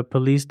to the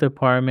police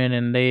department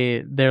and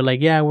they're like,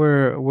 "Yeah,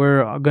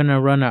 we're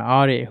gonna run an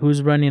audit."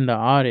 Who's running the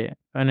audit?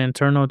 An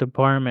internal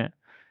department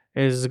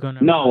is gonna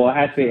run No,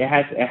 it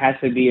themselves. it has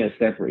to be a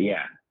separate,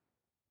 yeah.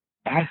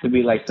 It has to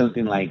be like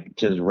something like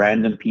just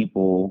random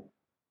people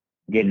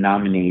get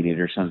nominated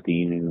or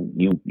something and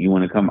you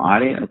want to come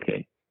audit?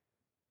 Okay.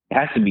 It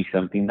has to be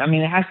something. I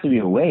mean, it has to be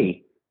a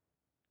way.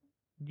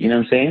 You know Yeah.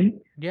 what I'm saying?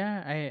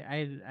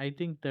 Yeah, I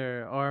think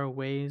there are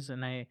ways,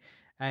 and I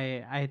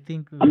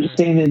think I'm just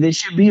there saying that there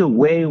should be a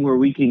way where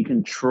we can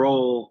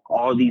control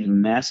all these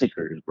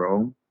massacres,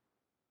 bro.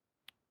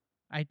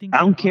 I think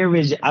there are I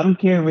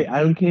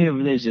don't care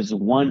if there's just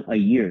one a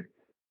year.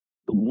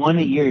 One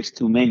a year is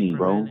too many,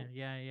 bro. prevented.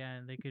 Yeah, yeah,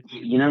 and they could be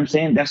You know what I'm avoided.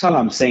 saying? That's all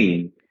I'm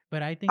saying.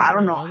 But I think I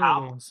there don't are know other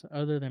how. ways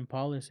other than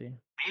policy.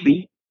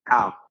 Maybe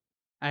how.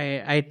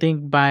 I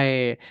think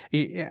I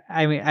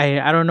mean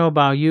I don't know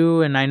about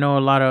you, and I know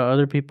a lot of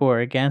other people are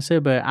against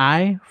it, but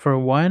I for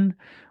one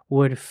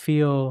would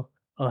feel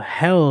a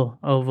hell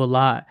of a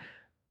lot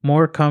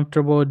more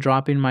comfortable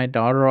dropping my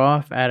daughter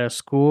off at a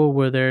school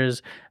where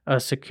there's a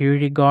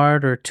security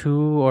guard or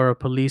two, or a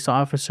police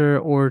officer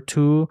or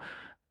two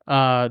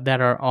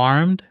that are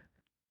armed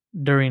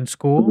during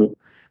school,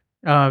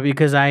 Mhm.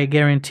 because I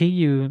guarantee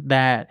you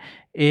that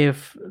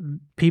if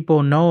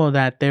people know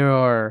that there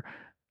are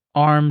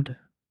armed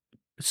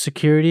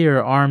security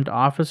or armed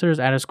officers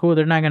at a school,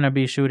 they're not gonna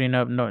be shooting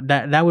up. No,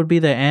 that would be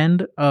the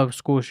end of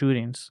school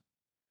shootings.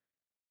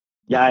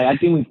 Yeah, I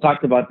think we've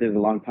talked about this a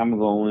long time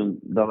ago when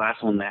the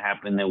last one that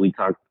happened that we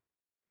talked.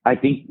 I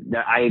think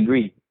that I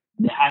agree.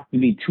 There has to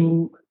be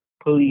two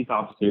police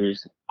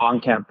officers on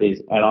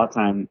campus at all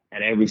time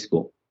at every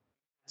school.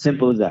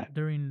 Simple as that.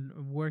 During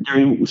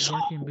During working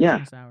school, yeah,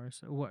 business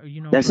hours.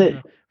 You know, that's it.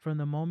 from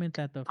the moment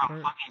that the From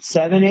first. fucking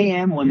 7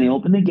 a.m. when they Yeah.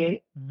 open the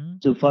gate Hmm.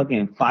 to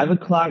fucking 5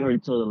 o'clock or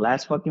until the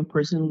last fucking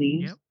person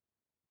leaves,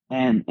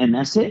 Yep. and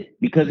that's it.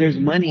 Because there's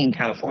money in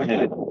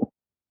California,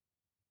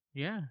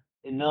 Yeah.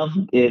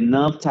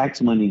 enough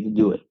tax money to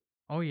do it.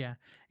 Oh yeah.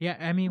 Yeah.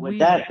 I mean, With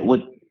that,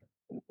 with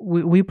we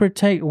we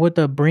protect with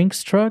the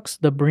Brinks trucks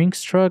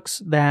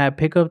that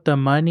pick up the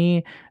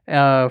money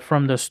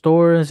from the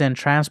stores and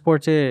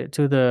transport it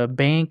to the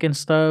bank and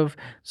stuff.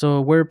 So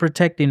we're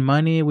protecting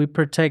money, we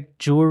protect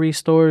jewelry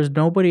stores.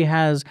 Nobody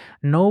has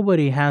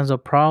a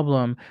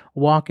problem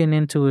walking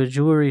into a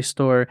jewelry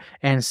store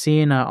and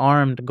seeing an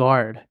armed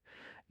guard.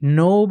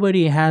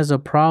 Nobody has a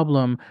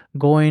problem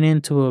going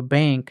into a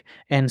bank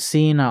and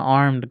seeing an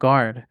armed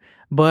guard.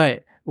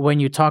 But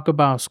when you talk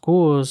about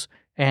schools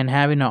and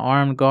having an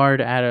armed guard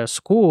at a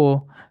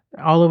school,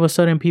 all of a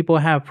sudden people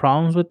have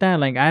problems with that.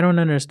 Like I don't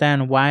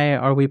understand, why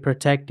are we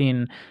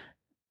protecting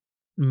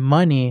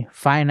money,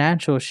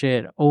 financial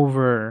shit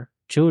over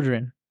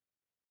children?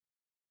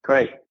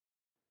 Correct.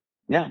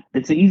 Yeah,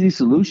 it's an easy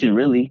solution,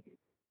 really.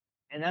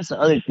 And that's the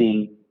other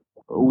thing,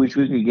 which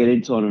we could get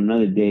into on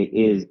another day,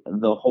 is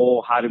the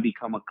whole how to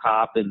become a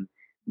cop and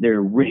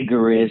their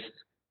rigorous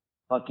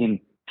fucking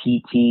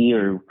PT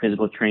or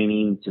physical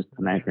training, just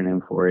an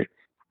acronym for it.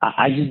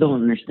 I just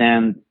don't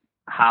understand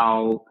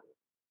how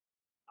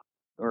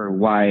or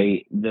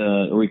why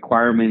the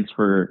requirements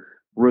for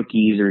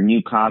rookies or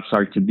new cops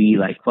are to be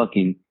like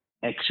fucking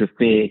extra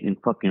fit and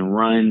fucking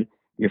run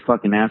your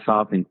fucking ass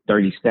off in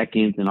 30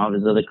 seconds and all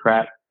this other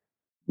crap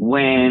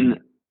when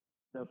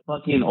the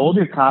fucking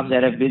older cops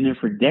that have been there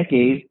for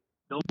decades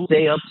don't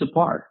stay up to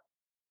par.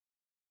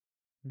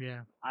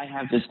 Yeah. I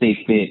have to stay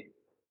fit,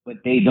 but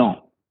they don't.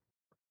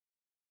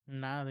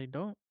 Nah, they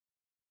don't.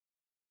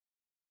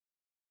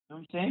 You know what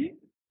I'm saying?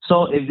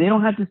 So if they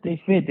don't have to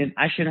stay fit, then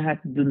I shouldn't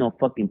have to do no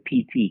fucking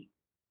PT,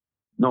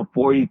 no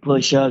 40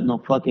 push ups,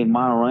 no fucking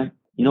mile run.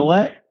 You know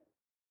what?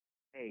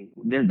 Hey,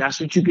 then that's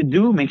what you could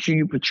do. Make sure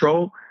you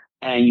patrol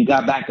and you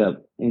got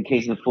backup in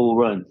case the fool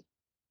runs.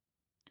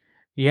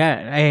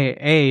 Yeah,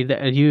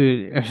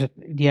 you,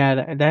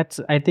 yeah, that's.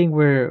 I think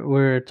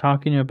we're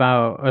talking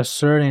about a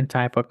certain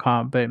type of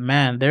cop, but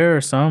man, there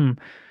are some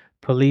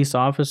police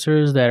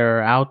officers that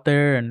are out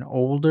there and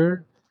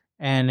older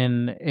and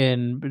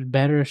in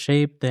better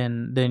shape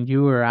than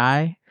you or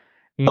I,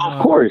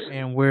 Of course.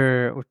 and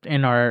we're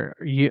in our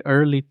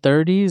early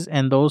 30s,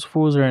 and those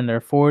fools are in their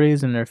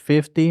 40s and their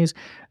 50s,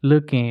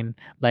 looking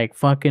like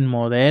fucking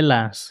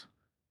modelas.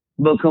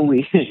 But can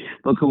we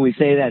but can we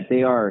say that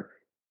they are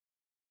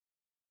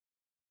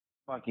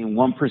fucking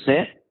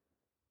 1%?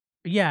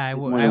 Yeah, It's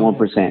more than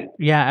 1%.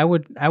 yeah,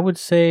 I would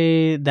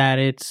say that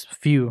it's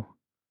few.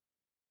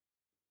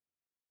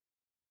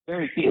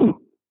 Very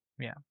few.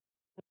 Yeah,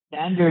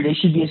 Standard, it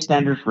should be a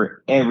standard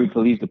for every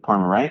police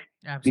department, right?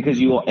 Because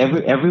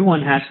absolutely.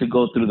 everyone has to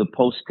go through the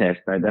post test,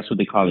 right? That's what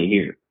they call it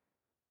here.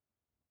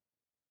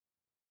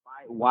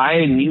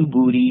 Why new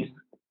booties?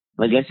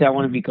 Like, let's say I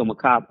want to become a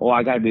cop. Oh,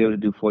 I got to be able to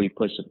do 40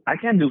 push-ups. I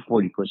can't do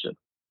 40 push-ups.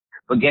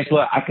 But guess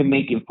what? I can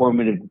make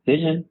informative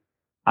decisions.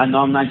 I know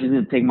I'm not just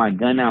going to take my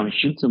gun out and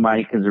shoot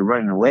somebody because they're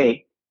running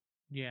away.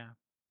 Yeah.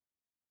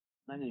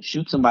 I'm not going to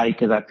shoot somebody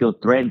because I feel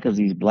threatened because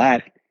he's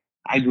black.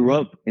 I grew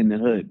up in the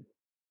hood.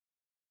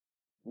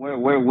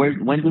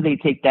 When do they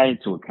take that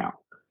into account?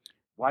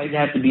 Why does it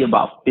have to be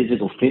about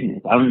physical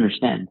fitness? I don't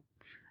understand.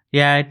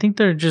 Yeah, I think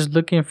they're just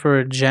looking for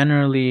a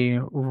generally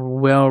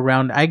well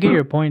round. I get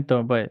your point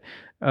though, but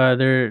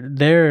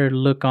their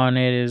look on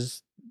it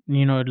is,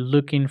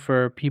 looking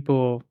for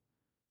people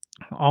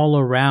all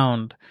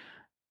around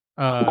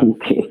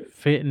Okay.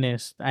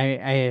 fitness.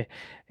 I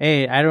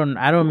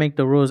don't make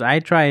the rules. I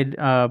tried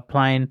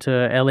applying to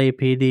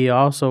LAPD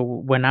also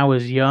when I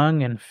was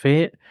young and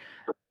fit,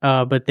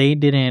 but they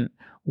didn't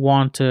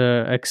want to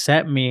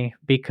accept me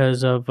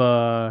because of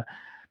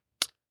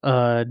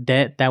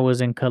debt that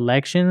was in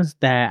collections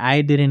that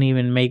I didn't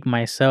even make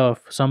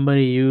myself.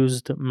 Somebody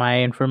used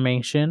my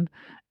information,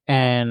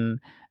 and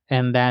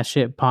that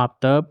shit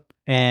popped up,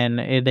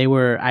 and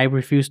I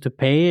refused to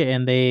pay it,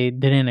 and they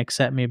didn't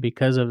accept me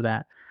because of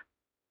that.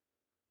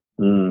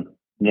 Mm,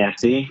 yeah,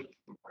 see?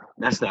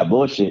 That's that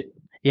bullshit.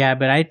 Yeah,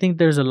 but I think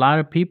there's a lot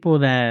of people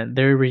that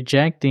they're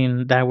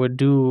rejecting that would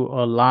do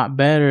a lot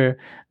better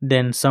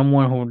than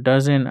someone who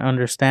doesn't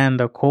understand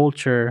the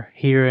culture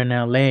here in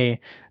LA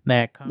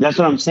that comes. That's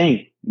what I'm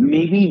saying.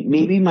 Maybe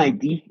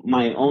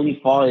my only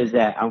fault is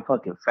that I'm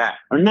fucking fat.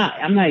 Or not,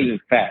 I'm not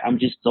even fat. I'm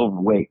just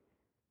overweight.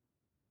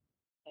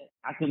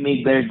 I can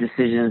make better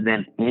decisions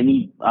than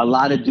a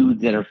lot of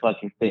dudes that are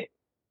fucking fit.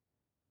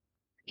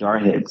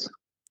 Jarheads.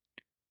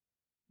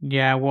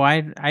 Yeah, well,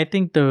 I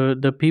think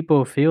the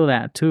people feel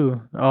that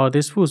too. Oh,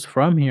 this fool's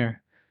from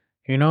here.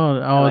 Yeah,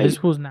 Oh, like this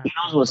fool's he not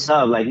knows from what's here.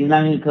 up. Like he's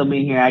not gonna come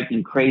in here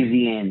acting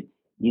crazy and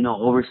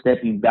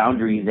overstepping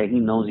boundaries that he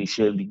knows he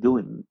shouldn't be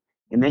doing.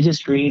 And that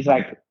just creates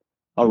like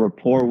a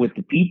rapport with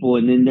the people,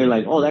 and then they're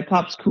like, "Oh, that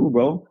cop's cool,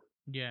 bro."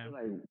 Yeah. They're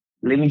like,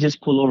 let me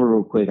just pull over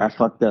real quick. I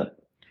fucked up.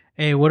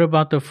 Hey, what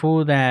about the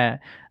fool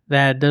that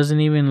doesn't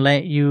even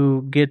let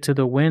you get to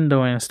the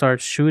window and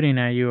starts shooting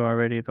at you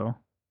already though?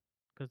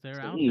 Because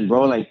they're out Same, there.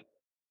 bro. Like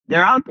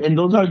they're out, and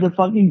those are the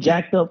fucking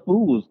jacked up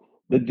fools.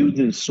 The dudes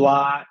in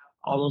SWAT,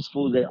 all those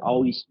fools that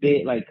always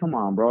spit. Like, come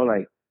on, bro.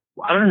 Like,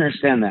 I don't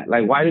understand that.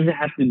 Like, why does it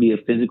have to be a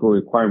physical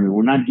requirement?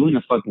 We're not doing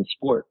a fucking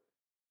sport.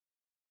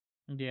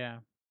 Yeah.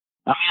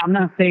 I mean, I'm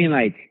not saying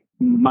like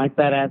My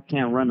fat ass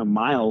can't run a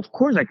mile. Of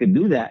course I could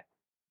do that.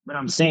 But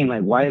I'm saying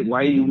like why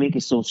do you make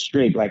it so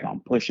strict like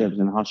on push-ups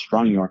and how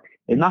strong you are?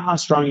 It's not how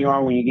strong you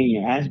are when you're getting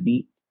your ass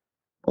beat,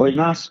 or it's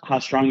not how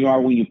strong you are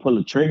when you pull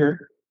a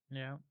trigger.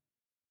 Yeah.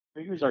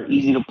 Triggers are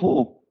easy to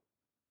pull.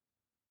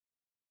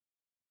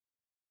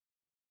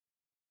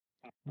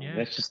 Yeah.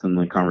 That's just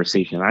another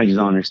conversation. I just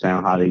don't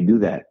understand how they do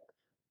that.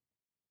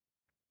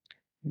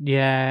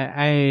 Yeah,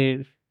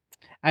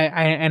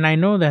 and I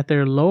know that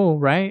they're low,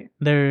 right?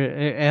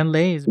 They're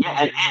LA is Yeah,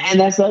 pretty and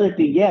low. that's the other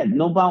thing. Yeah,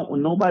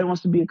 nobody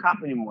wants to be a cop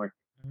anymore,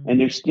 Mhm. and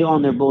they're still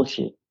on their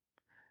bullshit.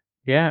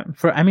 Yeah,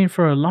 for I mean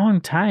for a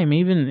long time,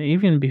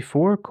 even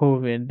before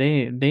COVID,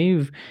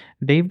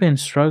 they've been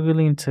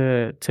struggling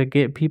to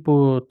get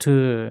people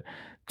to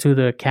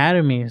the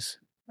academies.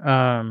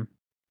 Um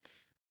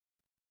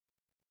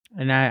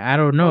And I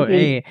don't know. Fucking,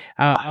 Hey,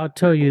 I'll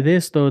tell you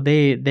this though.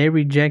 They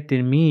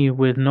rejected me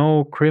with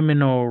no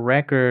criminal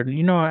record.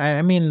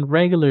 I mean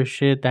regular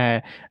shit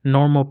that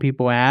normal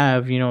people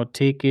have.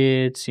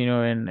 Tickets.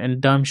 And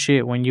dumb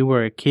shit when you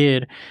were a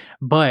kid.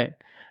 But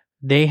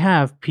they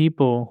have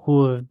people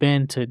who have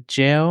been to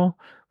jail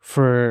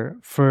for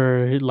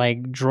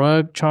like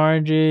drug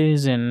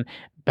charges and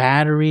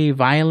battery,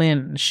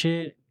 violent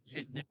shit.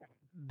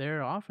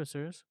 They're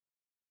officers.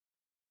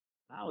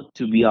 out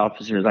to be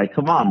officers. Like,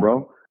 come on,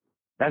 bro.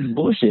 That's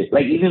bullshit.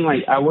 Like, even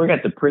like I work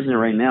at the prison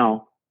right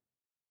now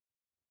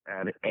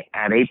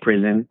at a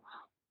prison,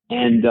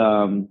 and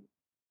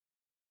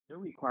their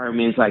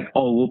requirement is like,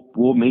 oh,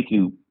 we'll make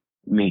you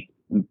make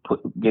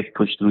get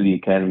pushed through the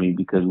academy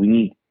because we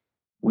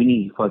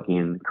need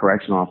fucking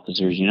correctional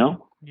officers, you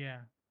know. Yeah.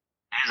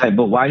 It's like,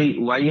 but why do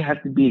you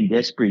have to be in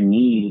desperate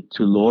need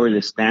to lower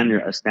the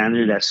standard, a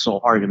standard that's so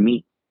hard to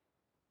meet?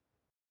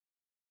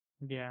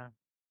 Yeah.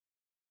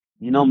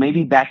 You know,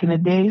 maybe back in the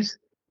days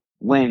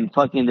when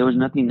fucking there was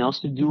nothing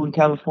else to do in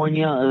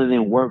California other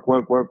than work,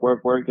 work, work,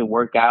 work, work, and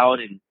work out,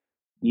 and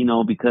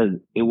because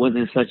it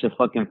wasn't such a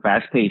fucking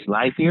fast paced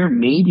life here.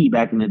 Maybe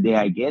back in the day,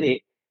 I get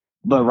it,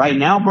 but right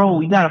now, bro,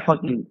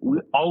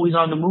 we're always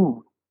on the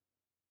move.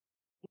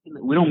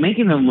 We don't make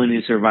enough money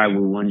to survive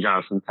with one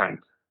job sometimes.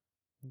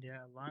 Yeah.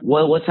 A lot.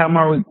 What time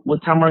are we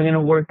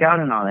gonna work out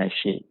and all that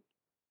shit?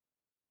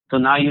 So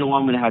now you don't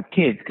want me to have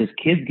kids because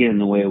kids get in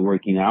the way of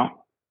working out,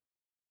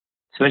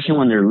 especially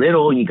when they're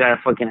little and you gotta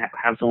fucking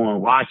have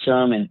someone watch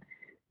them, and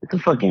it's a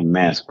fucking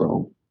mess,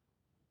 bro.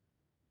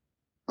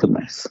 It's a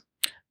mess.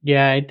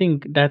 Yeah, I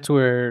think that's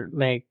where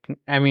like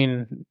I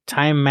mean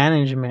time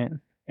management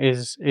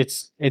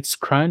it's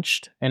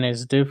crunched and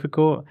it's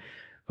difficult,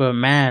 but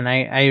man,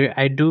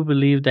 I do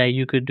believe that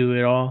you could do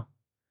it all.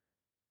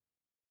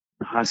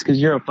 It's because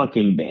you're a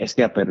fucking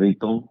bestia,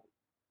 perrito.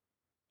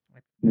 I,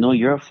 No,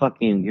 you're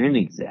an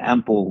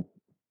example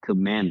to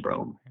men,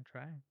 bro. I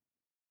try.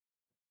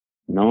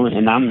 No,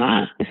 and I'm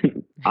not.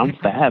 I'm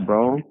fat,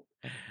 bro.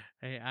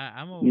 Hey,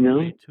 I'm You know,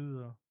 overweight too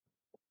though.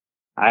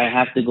 I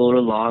have to go to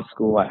law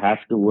school. I have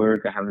to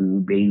work. I have a new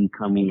baby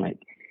coming. Like,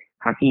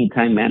 how can you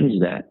time manage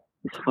that?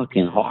 It's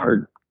fucking Yeah.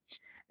 hard.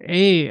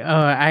 Hey,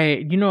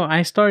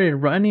 I started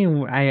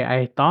running.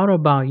 I thought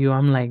about you.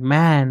 I'm like,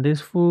 man,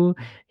 this fool,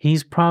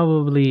 he's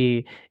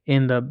probably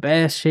in the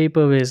best shape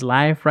of his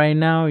life right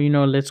now.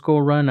 Let's go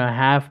run a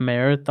half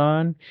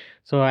marathon.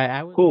 So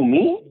I was Who,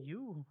 me?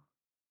 you.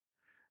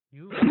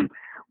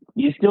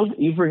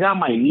 You forgot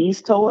my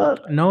knees toe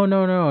up? No,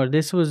 no, no.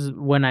 This was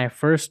when I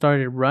first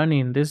started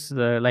running. This is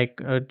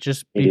like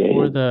just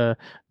before Yeah.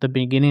 the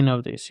beginning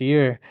of this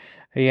year.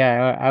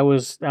 Yeah, I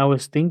was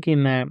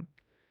thinking that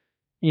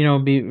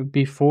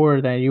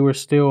before that you were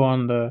still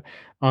on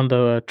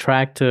the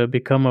track to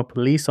become a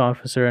police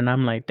officer, and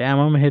I'm like, damn,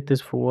 I'm gonna hit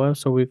this for up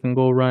so we can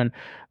go run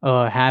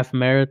a half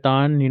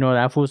marathon.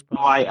 That was No,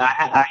 I, probably like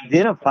I I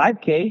did a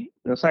 5K.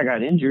 That's why I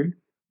got injured.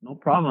 No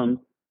problem.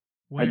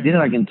 I did where? it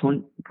like in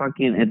 20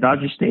 fucking at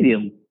Dodger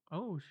Stadium.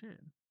 Oh shit!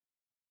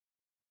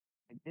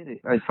 I did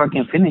it. I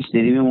fucking finished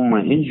it even with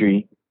my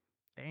injury.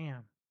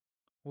 Damn.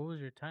 What was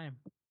your time?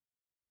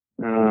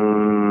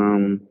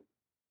 Um,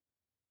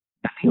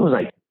 I think it was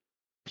like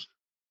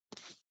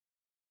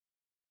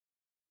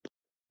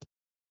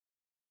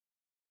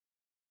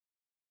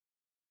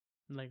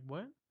Like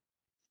what?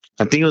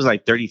 I think it was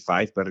like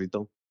 35,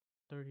 perrito.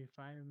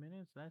 35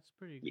 minutes. That's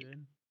pretty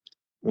good.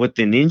 With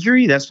an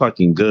injury, that's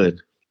fucking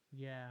good.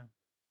 Yeah.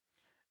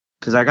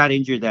 Cause I got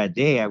injured that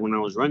day when I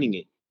was running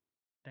it.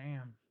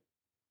 Damn.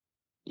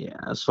 Yeah,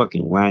 that's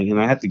fucking whack, and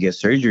I have to get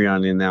surgery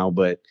on it now.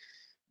 But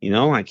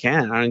I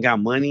can't. I don't got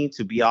money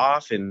to be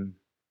off, and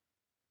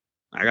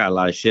I got a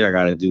lot of shit I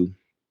gotta do.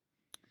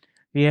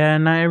 Yeah,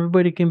 not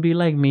everybody can be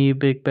like me,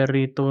 Big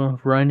Perrito,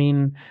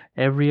 running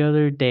every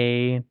other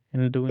day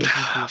and doing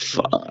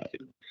jujitsu.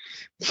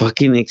 Fuck,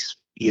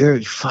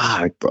 you're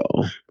fuck, bro.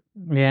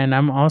 Yeah, and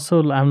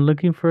I'm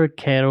looking for a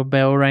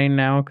kettlebell right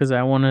now because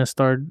I want to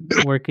start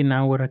working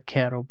out with a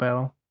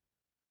kettlebell.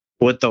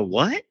 What the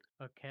what?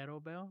 A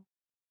kettlebell?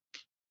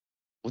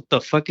 What the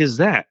fuck is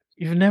that?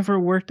 You've never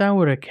worked out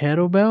with a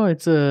kettlebell?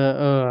 It's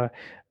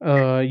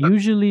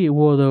usually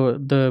well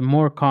the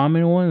more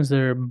common ones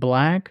they're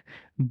black,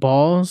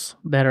 balls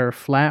that are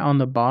flat on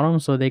the bottom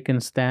so they can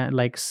stand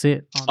like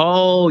sit on.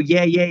 Oh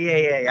yeah, yeah, yeah,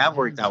 yeah, yeah. I've Yeah,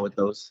 worked out man. with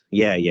those.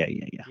 Yeah, yeah,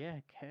 yeah, yeah. Yeah,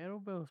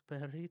 kettlebells,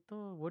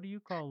 perrito. What do you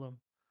call them?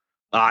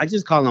 I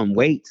just call them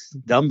weights,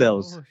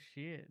 dumbbells. Oh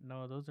shit.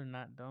 No, those are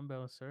not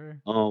dumbbells, sir.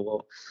 Oh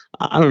well,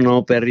 I don't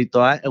know,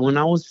 perrito. When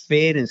I was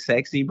fit and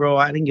sexy, bro,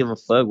 I didn't give a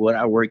fuck what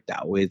I worked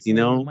out with. You Hey,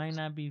 you know, might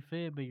not be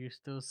fit, but you're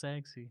still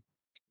sexy.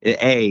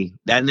 Hey,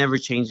 that never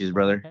changes,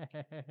 brother.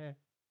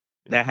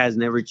 That has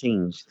never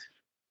changed.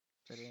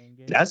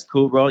 Merengue. That's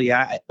cool, bro.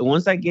 Yeah,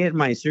 once I get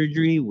my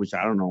surgery, which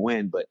I don't know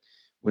when, but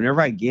whenever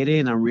I get it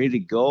and I'm ready to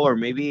go, or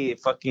maybe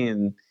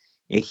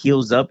it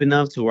heals up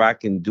enough to where I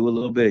can do a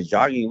little bit of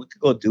jogging, we could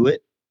go do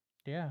it.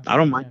 Yeah, I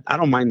don't mind. yeah. I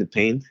don't mind the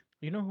pain.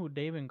 You know who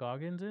David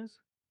Goggins is?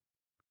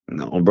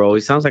 No, bro.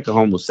 He sounds like a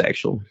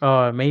homosexual.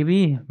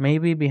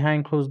 Maybe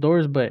behind closed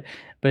doors, but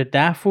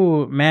that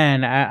fool,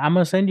 man, I'm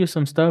gonna send you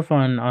some stuff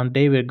on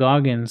David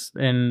Goggins,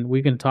 and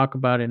we can talk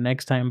about it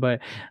next time.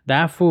 But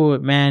that fool,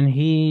 man,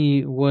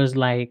 he was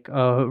like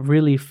a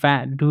really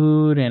fat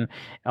dude, and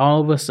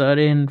all of a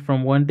sudden,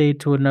 from one day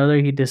to another,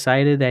 he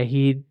decided that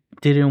he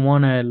didn't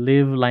want to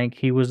live like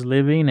he was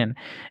living,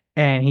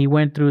 and he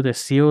went through the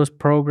SEALs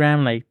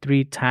program like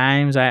 3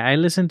 times. I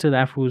listened to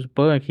that fool's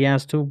book. He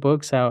has 2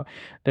 books out.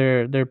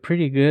 They're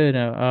pretty good.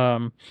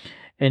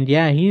 And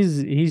yeah,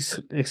 he's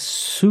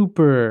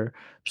super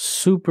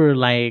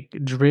like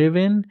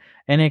driven,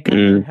 and it kind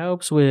of Mm,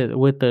 helps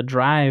with the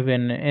drive,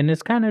 and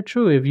it's kind of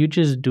true. If you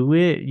just do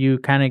it, you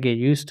kind of get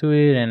used to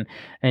it,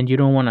 and you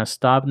don't want to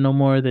stop no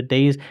more. The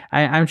days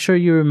I'm sure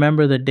you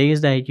remember the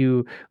days that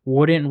you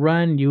wouldn't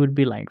run, you would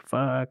be like,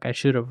 "Fuck, I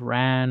should have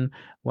ran.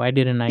 Why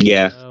didn't I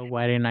yeah. get up?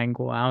 Why didn't I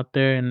go out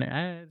there?" And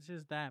it's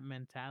just that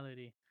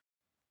mentality.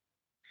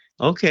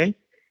 Okay.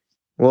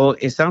 Well,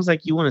 it sounds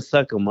like you want to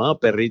suck him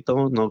up,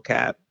 perrito. No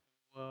cap.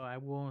 Well, I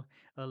won't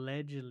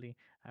allegedly.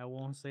 I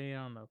won't say it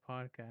on the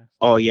podcast.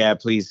 Oh yeah,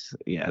 please.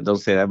 Yeah, don't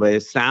say that. But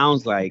it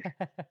sounds like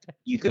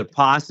you could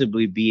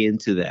possibly be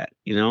into that.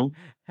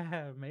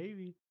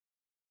 Maybe.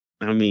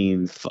 I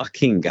mean,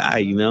 fucking guy.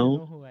 You already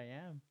know who I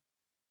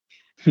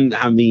am.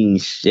 I mean,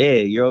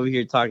 shit. You're over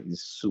here talking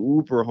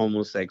super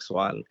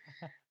homosexual.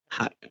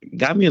 Ha-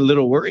 Got me a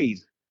little worried.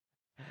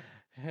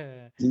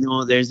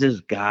 There's this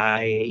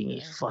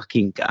guy,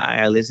 fucking guy.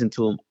 I listen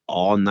to him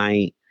all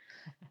night.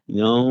 You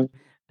know,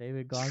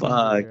 David Goggins, if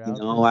fuck. you're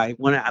out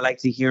there, I like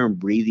to hear him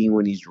breathing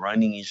when he's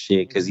running and shit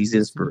if because you're he's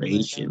listening right now,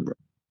 inspiration, bro.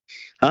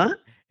 Huh?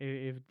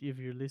 if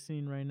you're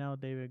listening right now,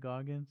 David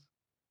Goggins,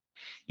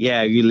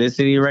 Yeah, if you're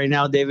listening right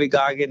now, David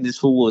Goggin, this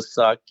fool will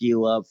suck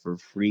you up for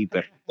free,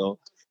 perrito.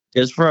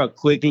 Just for a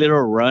quick little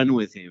run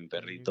with him, you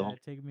gotta perrito.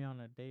 take me on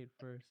a date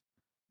first.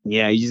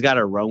 Yeah, you just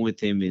gotta run with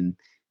him and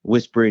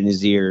whisper in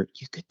his ear,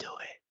 "You could do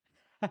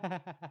it.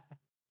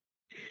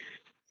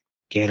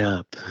 Get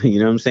up." You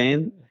know what I'm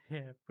saying?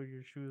 Yeah, put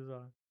your shoes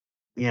on.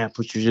 Yeah,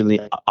 put your jelly.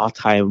 I'll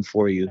tie him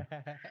for you.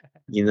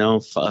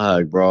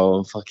 Fuck,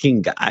 bro,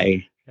 fucking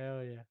guy.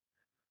 Hell yeah.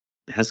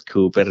 That's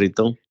cool,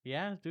 perrito.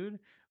 Yeah, dude.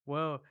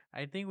 Well,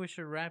 I think we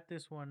should wrap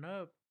this one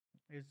up.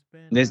 It's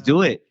been Let's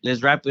do it.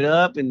 Let's wrap it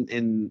up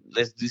and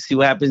see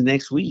what happens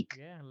next week.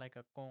 yeah, like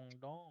a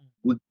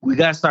condom. We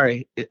gotta start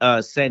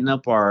setting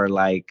up our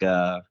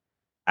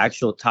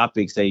actual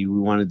topics that we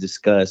want to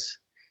discuss.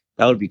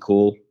 That would be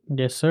cool.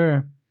 Yes,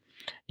 sir.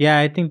 Yeah,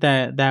 I think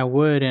that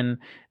would, and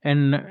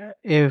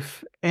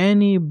if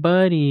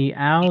anybody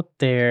out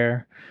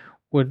there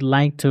would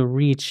like to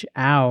reach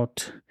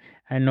out,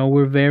 I know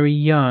we're very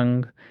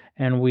young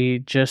and we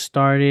just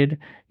started,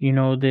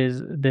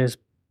 this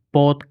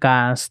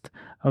podcast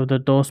of the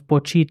Dos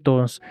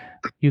Pochitos.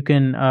 You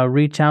can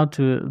reach out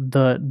to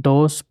the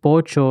Dos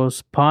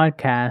Pochos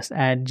podcast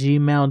at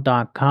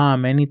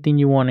gmail.com. Anything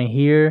you want to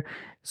hear,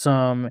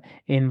 some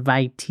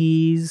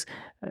invitees,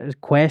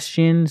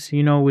 questions,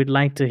 we'd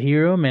like to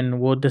hear them and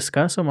we'll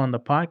discuss them on the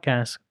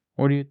podcast.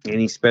 What do you think?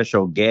 Any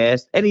special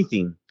guest,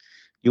 anything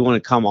you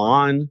want to come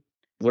on,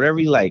 whatever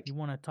you like. You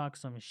want to talk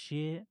some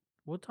shit?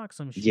 We'll talk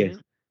some Yeah, shit.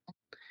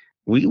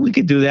 we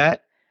could do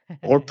that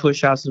or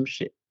push out some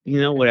shit.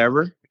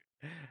 Whatever.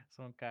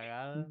 Some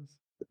cagadas.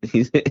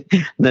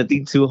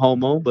 Nothing too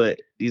homo, but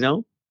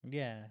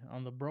Yeah,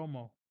 on the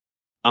bromo.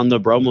 on the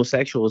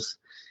bromosexuals.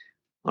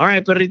 All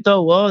right,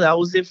 perrito. Well, that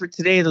was it for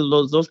today.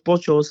 Los dos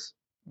pochos.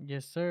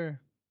 Yes, sir.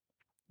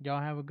 Y'all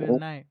have a good Well,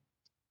 night.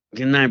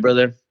 good night,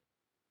 brother.